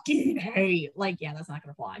fucking hate. Like, yeah, that's not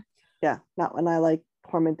gonna fly. Yeah, not when I like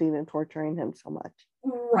tormenting and torturing him so much.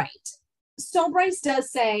 Right. So Bryce does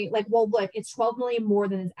say, like, well, look, it's 12 million more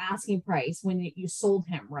than his asking price when you sold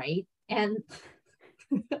him, right? And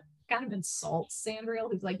kind of insults Sandriel,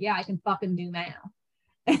 who's like, yeah, I can fucking do now.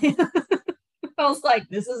 I was like,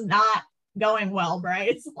 this is not going well,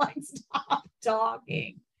 Bryce. Like, stop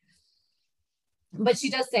talking. But she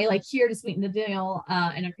does say, like, here to sweeten the deal,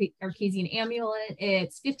 an Arcesian amulet.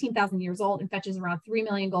 It's 15,000 years old and fetches around 3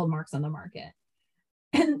 million gold marks on the market.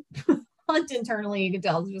 And Hunt internally, you can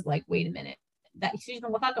tell, is just like, wait a minute. That she's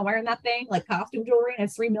fucking wearing that thing, like costume jewelry, and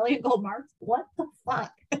it's 3 million gold marks. What the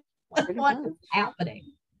fuck? What is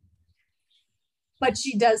happening? But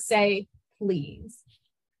she does say, please.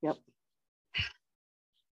 Yep.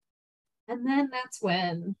 And then that's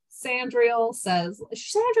when Sandriel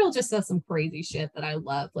just says some crazy shit that I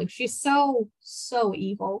love. Like, she's so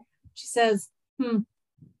evil. She says,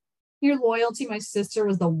 your loyalty, my sister,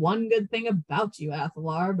 was the one good thing about you,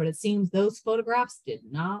 Athalar, but it seems those photographs did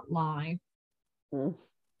not lie.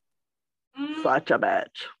 Such a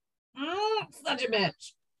bitch. Such a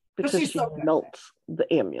bitch. Because she melts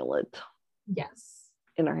the amulet. Yes.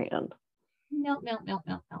 In her hand. Melt.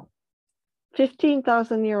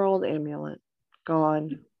 15,000-year-old amulet.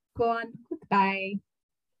 Gone. Goodbye.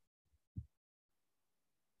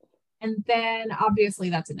 And then obviously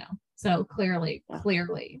that's a no. So clearly,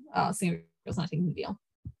 Sandriel's not taking the deal.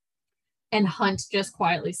 And Hunt just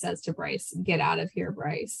quietly says to Bryce, get out of here,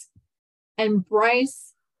 Bryce. And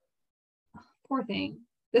Bryce, poor thing.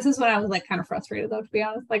 This is when I was like kind of frustrated though, to be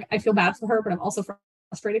honest. Like, I feel bad for her, but I'm also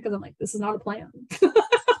frustrated because I'm like, this is not a plan.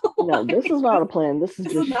 No, this is not a plan. This is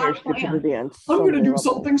just sheer stupidity. I'm going to do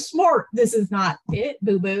something smart. This is not it,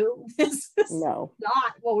 boo-boo. This is not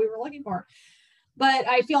what we were looking for. But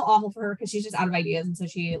I feel awful for her because she's just out of ideas. And so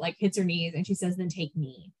she like hits her knees and she says, then take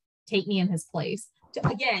me in his place.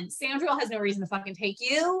 Again, Sandriel has no reason to fucking take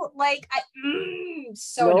you. Like,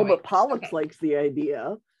 but Pollux likes the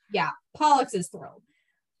idea. Yeah, Pollux is thrilled.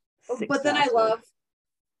 But then I love,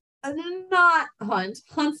 and then not Hunt.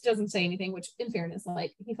 Hunt doesn't say anything, which in fairness,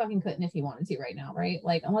 like, he fucking couldn't if he wanted to right now, right?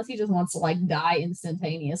 Like, unless he just wants to like die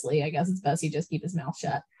instantaneously, I guess it's best he just keep his mouth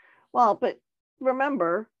shut. Well, but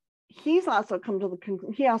remember, he's also come to the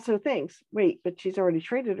conclusion, he also thinks, wait, but she's already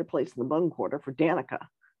traded her place in the Bone Quarter for Danica.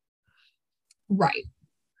 Right.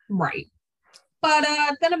 But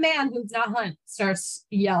then a man who's not Hunt starts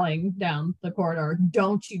yelling down the corridor,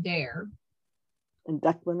 don't you dare. And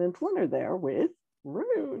Declan and Flynn are there with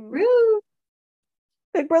Rune.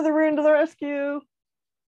 Big brother Rune to the rescue.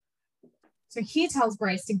 So he tells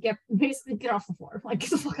Bryce to get off the floor. Like,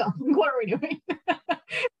 get the fuck up. What are we doing?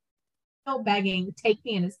 No begging, take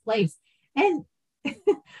me in his place. And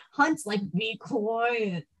Hunt's like, be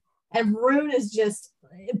quiet. And Rune is just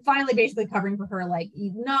finally basically covering for her, like,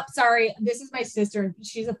 no, sorry, this is my sister.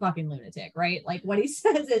 She's a fucking lunatic, right? Like, what he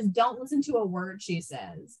says is, don't listen to a word she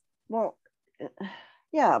says. Well,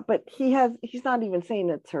 yeah, but he's not even saying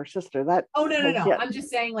it's her sister. That oh no. I'm just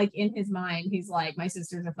saying, like, in his mind, he's like, my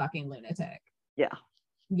sister's a fucking lunatic. Yeah.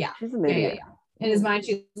 She's an idiot. In his mind,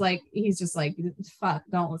 she's like, he's just like, fuck,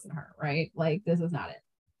 don't listen to her, right? Like, this is not it.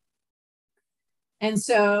 And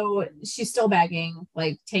so she's still begging,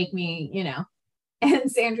 like, take me, you know. And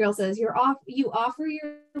Sandriel says, you offer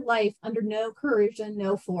your life under no courage and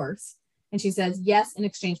no force. And she says, yes, in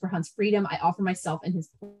exchange for Hunt's freedom, I offer myself in his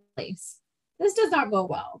place. This does not go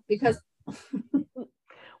well because... well,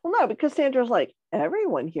 no, because Sandriel's like,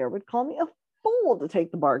 everyone here would call me a fool to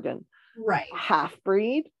take the bargain. Right. A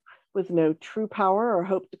half-breed with no true power or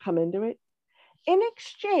hope to come into it. In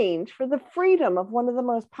exchange for the freedom of one of the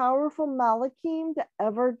most powerful Malakim to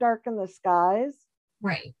ever darken the skies.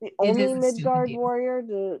 Right. The only Midgard warrior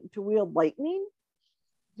to wield lightning.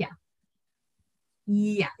 Yeah.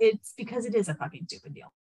 Yeah. It's because it is a fucking stupid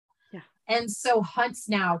deal. Yeah. And so Hunt's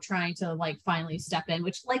now trying to, like, finally step in,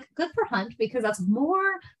 which, like, good for Hunt because that's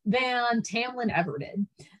more than Tamlin ever did.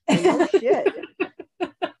 Oh, shit.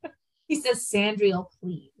 He says, Sandriel,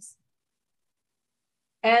 please.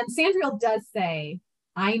 And Sandriel does say,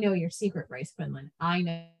 I know your secret, Bryce Quinlan. I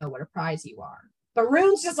know what a prize you are. But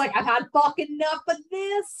Rune's just like, I've had fucking enough of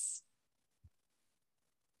this.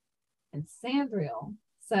 And Sandriel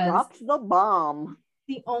says, drops the bomb.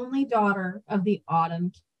 The only daughter of the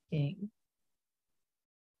Autumn King.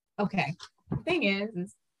 Okay. The thing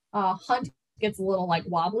is Hunt gets a little, like,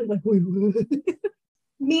 wobbly, like,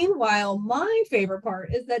 meanwhile, my favorite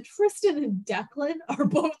part is that Tristan and Declan are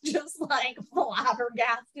both just, like,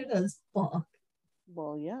 flabbergasted as fuck.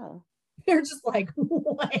 Well, yeah. They're just like,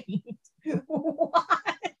 wait, what?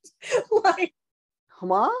 Like,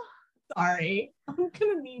 Huh? Sorry, I'm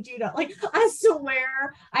gonna need you to, like, I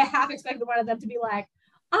swear, I half expected one of them to be like,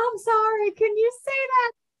 I'm sorry, can you say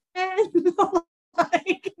that? And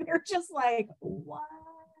like, they're just like, what?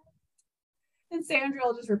 And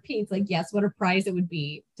Sandriel just repeats, like, yes, what a prize it would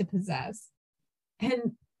be to possess.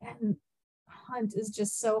 And Hunt is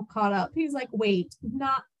just so caught up. He's like, wait,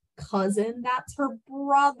 not cousin, that's her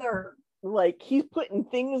brother. Like, he's putting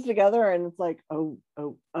things together and it's like, oh.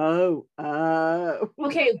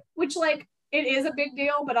 Okay, which, like, it is a big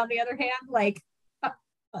deal, but on the other hand, like,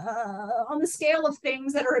 on the scale of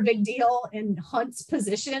things that are a big deal in Hunt's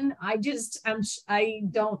position, I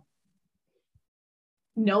don't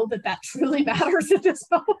know that truly matters at this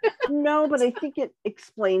moment. No, but I think it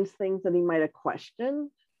explains things that he might have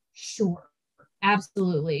questioned. Sure,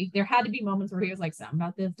 absolutely. There had to be moments where he was like, something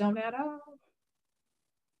about this don't add up.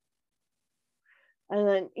 And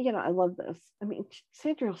then, you know, I love this. I mean,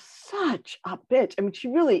 Sandriel's such a bitch. I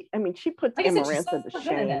mean, she puts Amarantha to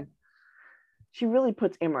shame. She really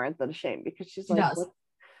puts Amarantha to shame because she's like,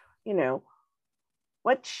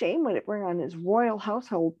 what shame would it bring on his royal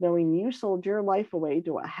household knowing you sold your life away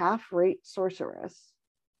to a half-rate sorceress?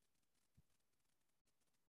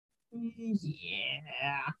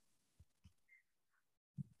 Yeah.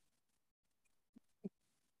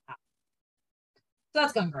 So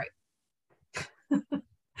that's going great.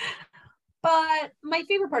 But my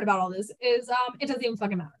favorite part about all this is it doesn't even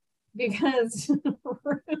fucking matter because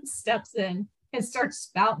Rune steps in and starts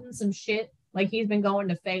spouting some shit like he's been going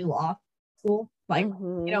to Fae Law School. Like,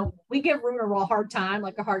 you know, we give Rune a real hard time,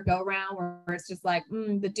 like a hard go around where it's just like,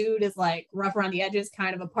 the dude is like rough around the edges,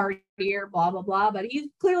 kind of a partier, blah, blah, blah. But he's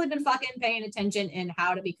clearly been fucking paying attention in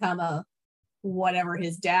how to become a whatever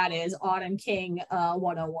his dad is, Autumn King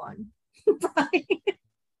 101. Right?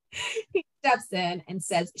 He steps in and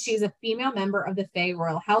says, she's a female member of the Fae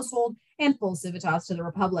royal household and full civitas to the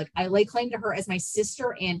Republic. I lay claim to her as my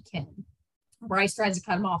sister and kin. Bryce tries to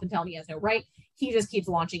cut him off and tell him he has no right. He just keeps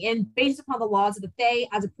launching in. Based upon the laws of the Fae,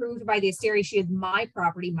 as approved by the Asteri, she is my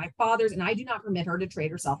property, my father's, and I do not permit her to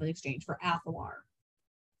trade herself in exchange for Athalar.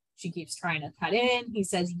 She keeps trying to cut in. He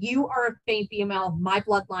says, you are a Fae female of my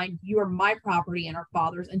bloodline. You are my property and our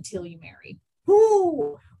father's until you marry.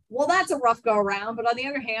 Ooh, well, that's a rough go around, but on the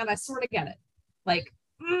other hand, I sort of get it. Like,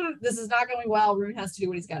 this is not going well. Rune has to do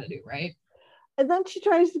what he's got to do, right? And then she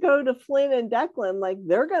tries to go to Flynn and Declan, like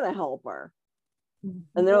they're going to help her.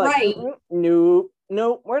 And they're like, nope,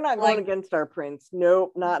 we're not going against our prince.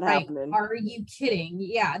 Nope, not happening. Are you kidding?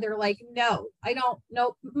 Yeah, they're like, no, I don't,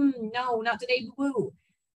 nope, no, not today, boo.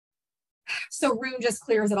 So Rune just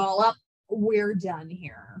clears it all up. We're done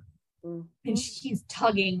here. And she's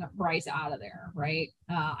tugging Bryce out of there, right?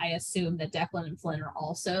 I assume that Declan and Flynn are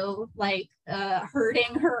also like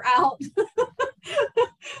hurting her out.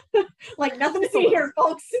 Like, nothing to see here,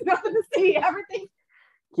 folks. Nothing to see. Everything.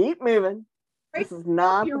 Keep moving. Right? This is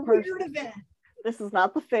not your the person. weird event. This is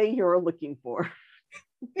not the Fae you're looking for.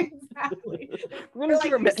 Exactly. We're gonna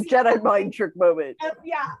do a Jedi mind trick moment.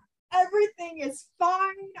 Yeah, everything is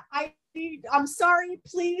fine. I'm sorry.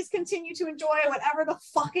 Please continue to enjoy whatever the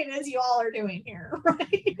fuck it is you all are doing here.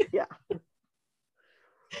 Right? Yeah.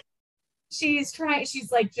 She's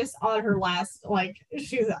like just on her last, like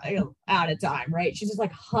she's out of time, right? She's just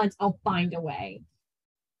like, Hunt, I'll find a way.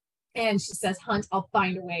 And she says, Hunt, I'll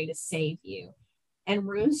find a way to save you. And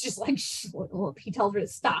Rune's just like, he tells her to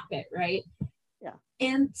stop it, right? Yeah.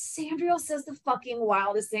 And Sandriel says the fucking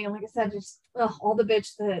wildest thing. And like I said, just all the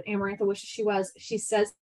bitch that Amarantha wishes she was. She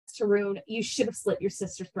says to Rune, you should have slit your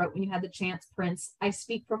sister's throat when you had the chance, Prince. I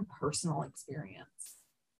speak from personal experience.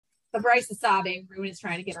 But Bryce is sobbing. Rune is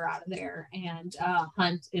trying to get her out of there. And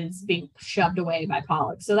Hunt is being shoved away by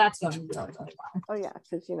Pollux. So that's going really, really well. Oh, yeah.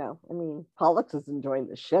 Because, Pollux is enjoying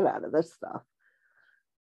the shit out of this stuff.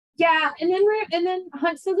 Yeah. And then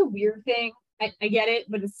Hunt says a weird thing. I get it,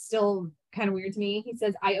 but it's still kind of weird to me. He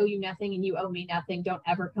says, I owe you nothing and you owe me nothing. Don't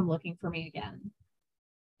ever come looking for me again.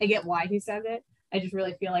 I get why he says it. I just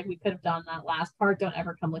really feel like we could have done that last part. Don't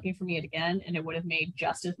ever come looking for me again. And it would have made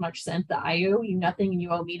just as much sense. The I owe you nothing and you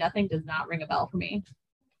owe me nothing does not ring a bell for me.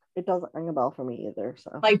 It doesn't ring a bell for me either.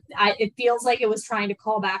 So it feels like it was trying to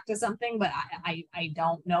call back to something, but I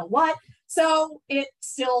don't know what. So it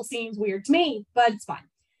still seems weird to me, but it's fine.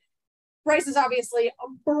 Bryce is obviously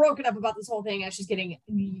broken up about this whole thing as she's getting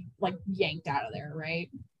like yanked out of there,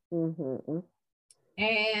 right? Mm-hmm.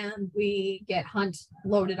 And we get Hunt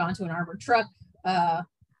loaded onto an armored truck,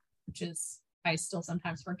 which is, I still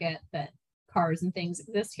sometimes forget that cars and things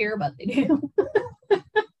exist here, but they do.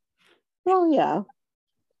 Well, yeah.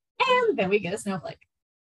 And then we get a snowflake.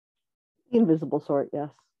 The invisible sort, yes.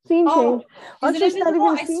 Scene change. Is it invisible?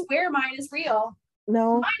 I swear mine is real.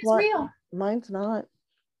 No. Mine is real. Mine's not.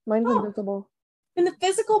 Mine's invisible. In the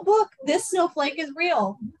physical book, this snowflake is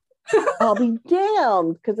real. I'll be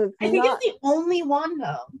damned, because it's I think it's the only one,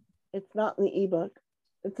 though. It's not in the ebook.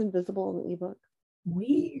 It's invisible in the ebook.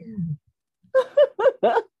 Weird.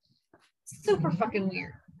 Super fucking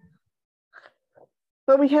weird.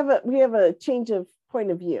 But we have a change of point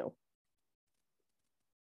of view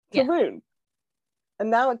to Rune. And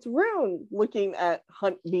now it's Rune looking at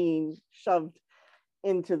Hunt being shoved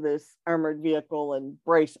into this armored vehicle and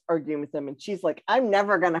Bryce arguing with him. And she's like, I'm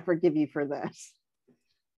never going to forgive you for this.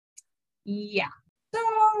 Yeah.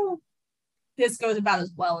 So this goes about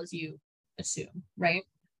as well as you assume, right?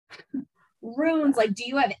 Rune's like, do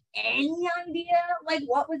you have any idea like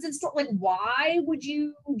what was in store? Like, why would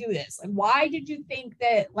you do this? Like, why did you think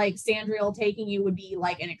that like Sandriel taking you would be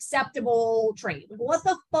like an acceptable trade? Like, what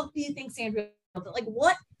the fuck do you think Sandriel did? Like,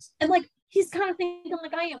 what? And like he's kind of thinking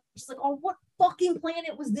like I am, just like, oh, what fucking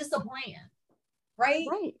planet was this a plan? Right?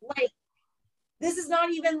 Like, this is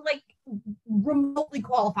not even like remotely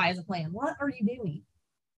qualify as a plan. What are you doing?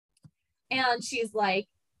 And she's like,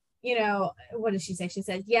 what does she say? She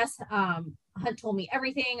says, yes, Hunt told me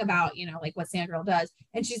everything about, like what Sandriel does.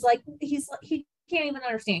 And she's like, he can't even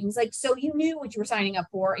understand. He's like, so you knew what you were signing up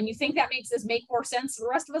for, and you think that makes this make more sense? The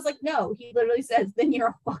rest of us like, no. He literally says, then you're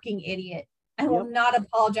a fucking idiot. I will not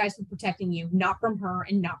apologize for protecting you, not from her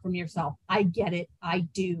and not from yourself. I get it. I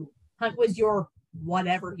do. Hunt was your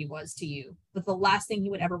whatever he was to you, but the last thing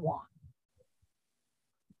you would ever want.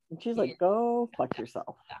 And she's like, go fuck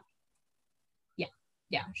yourself.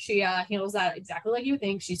 Yeah, she handles that exactly like you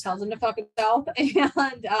think. She tells him to fuck himself, and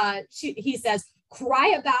he says,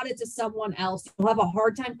 cry about it to someone else. You'll have a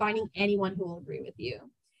hard time finding anyone who will agree with you.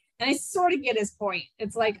 And I sort of get his point.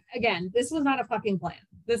 It's like, again, this was not a fucking plan.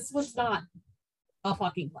 This was not a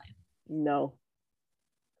fucking plan. No.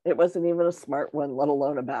 It wasn't even a smart one, let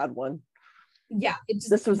alone a bad one. Yeah.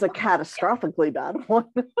 This was a catastrophically bad one.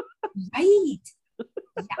 Right.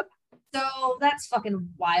 Yeah. So that's fucking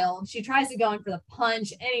wild. She tries to go in for the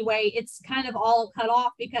punch. Anyway, it's kind of all cut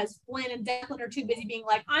off because Flynn and Declan are too busy being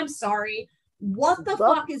like, I'm sorry. What the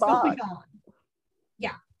fuck is going on?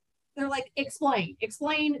 Yeah. They're like, explain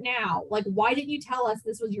now. Like, why didn't you tell us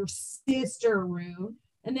this was your sister, Rune?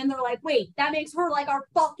 And then they're like, wait, that makes her like our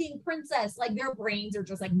fucking princess. Like, their brains are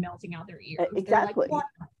just like melting out their ears. Exactly. Like, what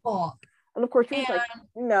the fuck? And of course, Rune's like,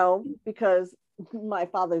 no, because my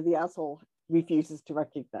father, the asshole, refuses to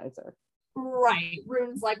recognize her. Right.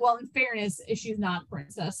 Rune's like, well, in fairness, she's not a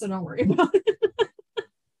princess, so don't worry about it.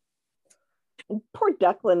 And poor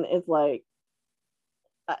Declan is like,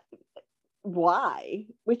 why?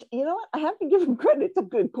 Which, you know what? I have to give him credit. It's a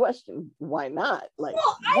good question. Why not? Like,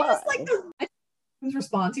 well, I just like his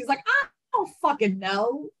response. He's like, I don't fucking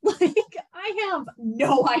know. Like, I have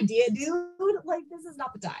no idea, dude. Like, this is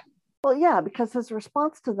not the time. Well, yeah, because his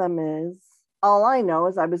response to them is, all I know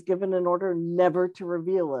is I was given an order never to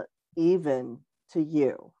reveal it, even to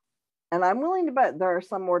you. And I'm willing to bet there are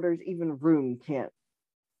some orders even Rune can't.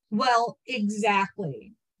 Well,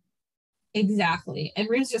 exactly. Exactly. And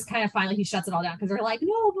Rune's just kind of finally, he shuts it all down because they're like,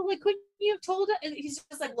 no, but like, couldn't you have told it? And he's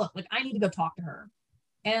just like, look, like, I need to go talk to her.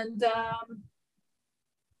 And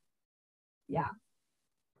yeah,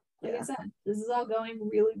 like I said, this is all going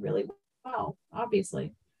really, really well,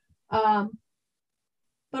 obviously. But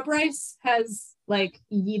Bryce has like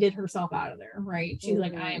yeeted herself out of there, right? She's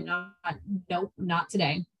like, I am not, nope, not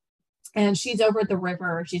today. And she's over at the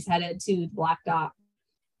river. She's headed to the Black Dock.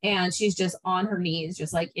 And she's just on her knees,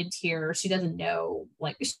 just like in tears. She doesn't know,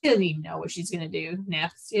 like, she doesn't even know what she's going to do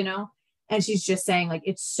next, you know? And she's just saying, like,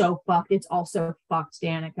 it's so fucked. It's also fucked,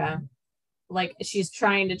 Danica. Like, she's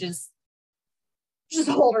trying to just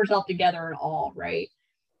hold herself together and all, right?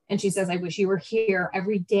 And she says, I wish you were here.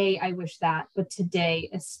 Every day I wish that, but today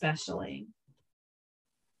especially.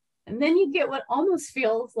 And then you get what almost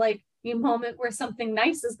feels like a moment where something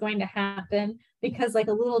nice is going to happen because, like,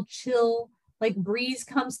 a little chill like breeze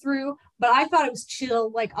comes through, but I thought it was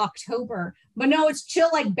chill like October, but no, it's chill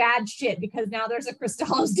like bad shit because now there's a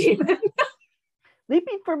Crystallis demon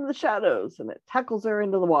leaping from the shadows, and it tackles her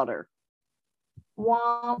into the water.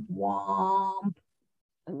 Womp womp.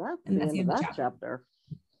 And that's the end of that chapter.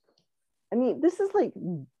 I mean, this is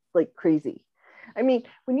like crazy. I mean,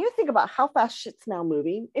 when you think about how fast shit's now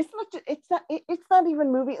moving, it's not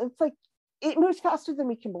even moving. It's like it moves faster than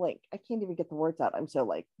we can blink. I can't even get the words out. I'm so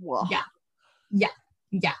like, whoa.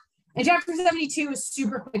 Yeah. And chapter 72 is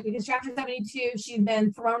super quick because chapter 72, she's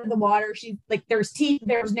been thrown in the water. She's like, there's teeth,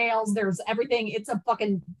 there's nails, there's everything. It's a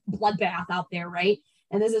fucking bloodbath out there, right?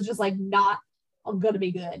 And this is just like not going to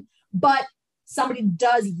be good. But somebody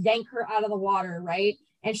does yank her out of the water, right?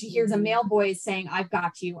 And she hears a male voice saying, I've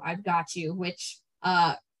got you, which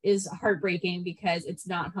is heartbreaking because it's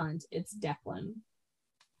not Hunt, it's Declan.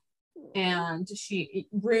 And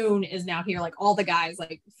Rune is now here, like all the guys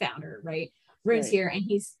like found her, right? Rune's here and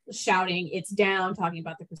he's shouting, it's down, talking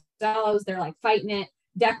about the Crystallis. They're like fighting it.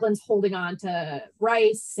 Declan's holding on to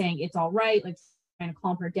Bryce, saying it's all right, like trying to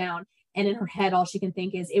calm her down. And in her head, all she can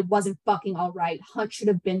think is, it wasn't fucking all right. Hunt should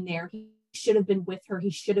have been there. He should have been with her.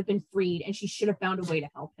 He should have been freed, and she should have found a way to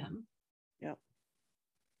help him. Yep.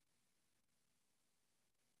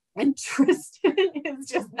 And Tristan is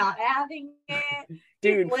just not having it.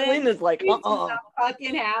 Dude, Flynn is like, he's not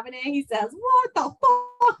fucking having it. He says, what the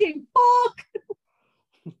fucking fuck?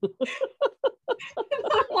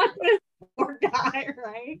 I'm like, this poor guy,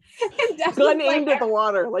 right? Gun aimed at the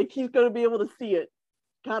water, like he's going to be able to see it.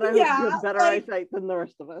 God, I hope you have better eyesight than the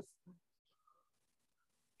rest of us.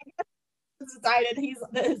 Decided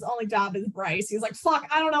his only job is Bryce. He's like, fuck,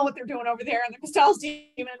 I don't know what they're doing over there, and the Crystallis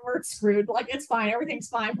demon, we're screwed. Like, it's fine, everything's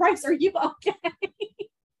fine. Bryce, are you okay?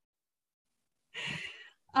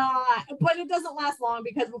 But it doesn't last long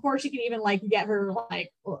because before she can even like get her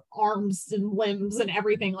like arms and limbs and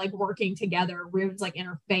everything like working together, Rune's like in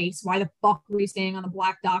her face. Why the fuck were you staying on the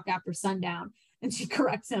Black Dock after sundown? And she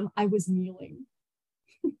corrects him, I was kneeling.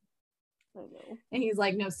 I know. And he's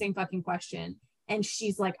like, no, same fucking question. And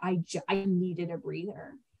she's like, I needed a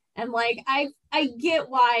breather. And like, I get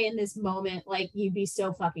why in this moment, like, you'd be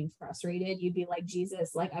so fucking frustrated. You'd be like,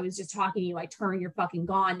 Jesus, like, I was just talking to you, like, turn, you're fucking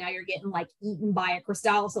gone. Now you're getting like eaten by a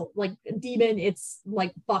Crystallis, so like a demon. It's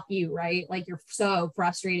like, fuck you, right? Like, you're so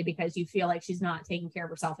frustrated because you feel like she's not taking care of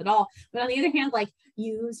herself at all. But on the other hand, like,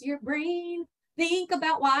 use your brain, think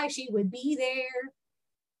about why she would be there.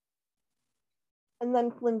 And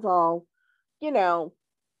then Flynn's all, you know,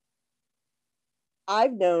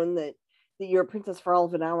 I've known that you're a princess for all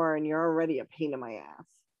of an hour and you're already a pain in my ass.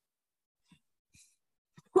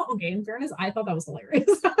 Okay, in fairness, I thought that was hilarious.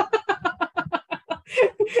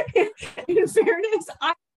 In fairness,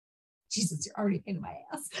 Jesus, you're already a pain in my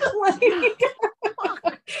ass.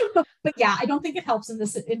 But yeah, I don't think it helps in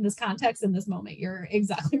this context, in this moment. You're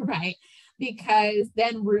exactly right. Because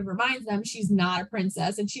then Rune reminds them she's not a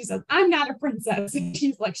princess, and she says, I'm not a princess. And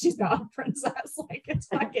she's like, she's not a princess. Like, it's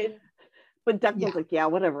fucking. But Declan's like, yeah,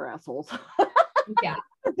 whatever, assholes. Yeah.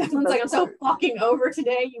 Declan's like, I'm so fucking over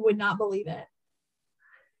today, you would not believe it.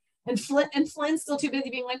 And Flynn's still too busy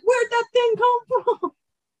being like, where'd that thing come from?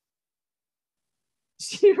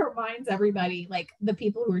 She reminds everybody, like, the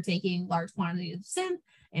people who are taking large quantities of synth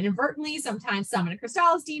inadvertently sometimes summon a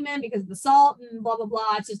Crystallis demon because of the salt and blah, blah,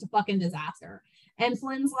 blah. It's just a fucking disaster. And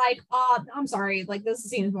Flynn's like, I'm sorry, like, this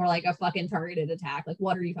seems more like a fucking targeted attack. Like,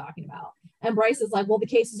 what are you talking about? And Bryce is like, well, the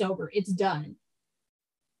case is over. It's done.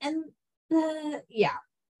 And yeah.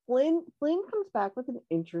 Flynn comes back with an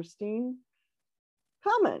interesting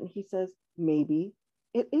common. He says, maybe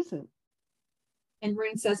it isn't. And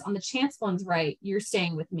Rune says, on the chance one's right, you're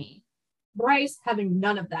staying with me. Bryce, having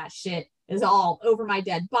none of that shit, is all over my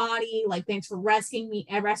dead body. Like, thanks for rescuing me,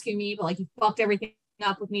 but like, you fucked everything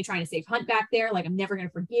up with me trying to save Hunt back there. Like, I'm never going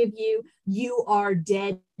to forgive you. You are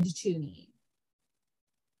dead to me.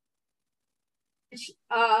 Which,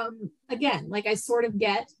 again, like, I sort of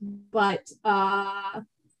get, but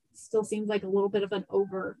still seems like a little bit of an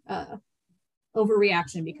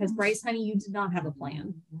overreaction, because Bryce, honey, you did not have a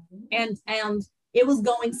plan. And it was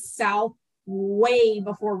going south way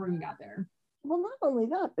before Rune got there. Well, not only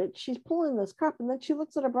that, but she's pulling this crap, and then she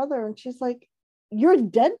looks at her brother and she's like, you're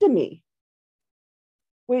dead to me.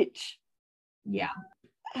 Which, yeah.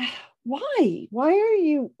 Why are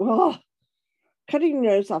you cutting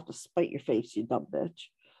your nose off to spite your face, you dumb bitch?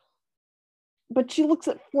 But she looks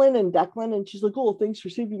at Flynn and Declan and she's like, oh, thanks for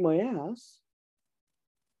saving my ass.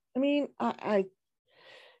 I mean,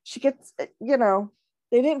 she gets, they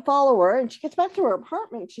didn't follow her, and she gets back to her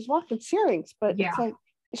apartment. She's walking Syrinx, but it's like,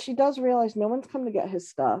 she does realize no one's come to get his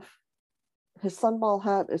stuff. His sunball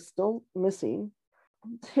hat is still missing.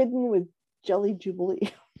 It's hidden with Jelly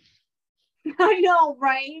Jubilee. I know,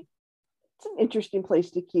 right? It's an interesting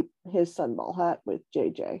place to keep his sunball hat with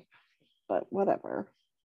JJ, but whatever.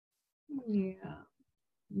 Yeah.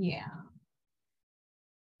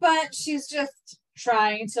 But she's just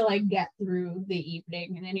trying to like get through the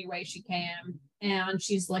evening in any way she can, and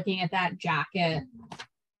she's looking at that jacket.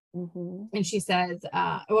 And she says,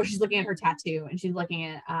 she's looking at her tattoo, and she's looking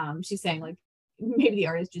at, she's saying like, maybe the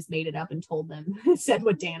artist just made it up and told them, said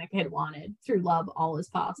what Danica had wanted. Through love, all is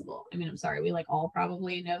possible. I mean, I'm sorry, we like all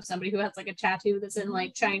probably know somebody who has like a tattoo that's in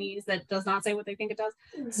like Chinese that does not say what they think it does.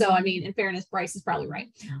 So, I mean, in fairness, Bryce is probably right.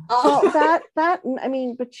 That, I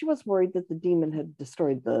mean, but she was worried that the demon had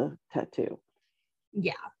destroyed the tattoo.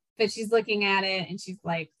 Yeah. But she's looking at it and she's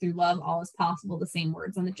like, through love, all is possible. The same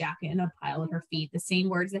words on the jacket and a pile at her feet. The same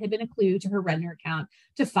words that had been a clue to her Redner account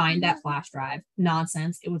to find that flash drive.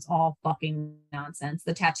 Nonsense. It was all fucking nonsense.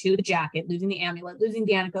 The tattoo, the jacket, losing the amulet, losing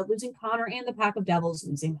Danica, losing Connor and the pack of devils,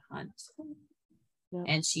 losing Hunt. Yeah.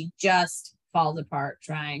 And she just falls apart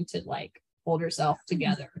trying to like hold herself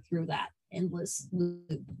together through that endless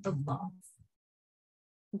loop of thoughts.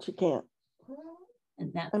 And she can't.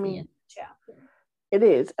 And that's the end of the chapter. It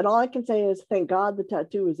is. And all I can say is thank God the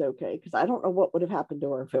tattoo is okay, because I don't know what would have happened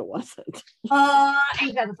to her if it wasn't.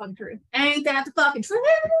 Ain't that the fucking truth? Ain't that the fucking truth?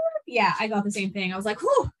 Yeah, I got the same thing. I was like,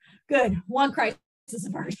 whew, good. One crisis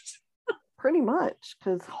averted. Pretty much,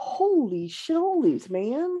 because holy sholies,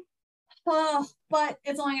 man. Oh, but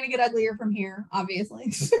it's only going to get uglier from here,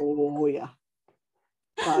 obviously. Oh, yeah.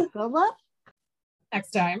 Good luck.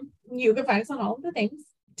 Next time, you can find us on all of the things.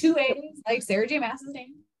 2 A's, like Sarah J. Mass's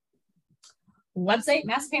name. Website,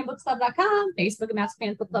 MassiveFanBooksClub.com, Facebook at Massive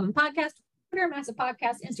Fans Book Club and Podcast, Twitter at Massive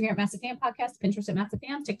Podcast, Instagram at Massive Fan Podcast, Pinterest at Massive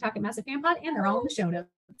Fans, TikTok at Massive Fan Pod, and they're all in the show notes.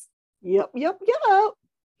 Yep.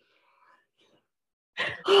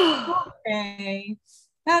 Okay.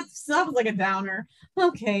 That was like a downer.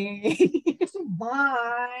 Okay.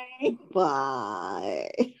 Bye.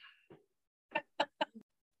 Bye.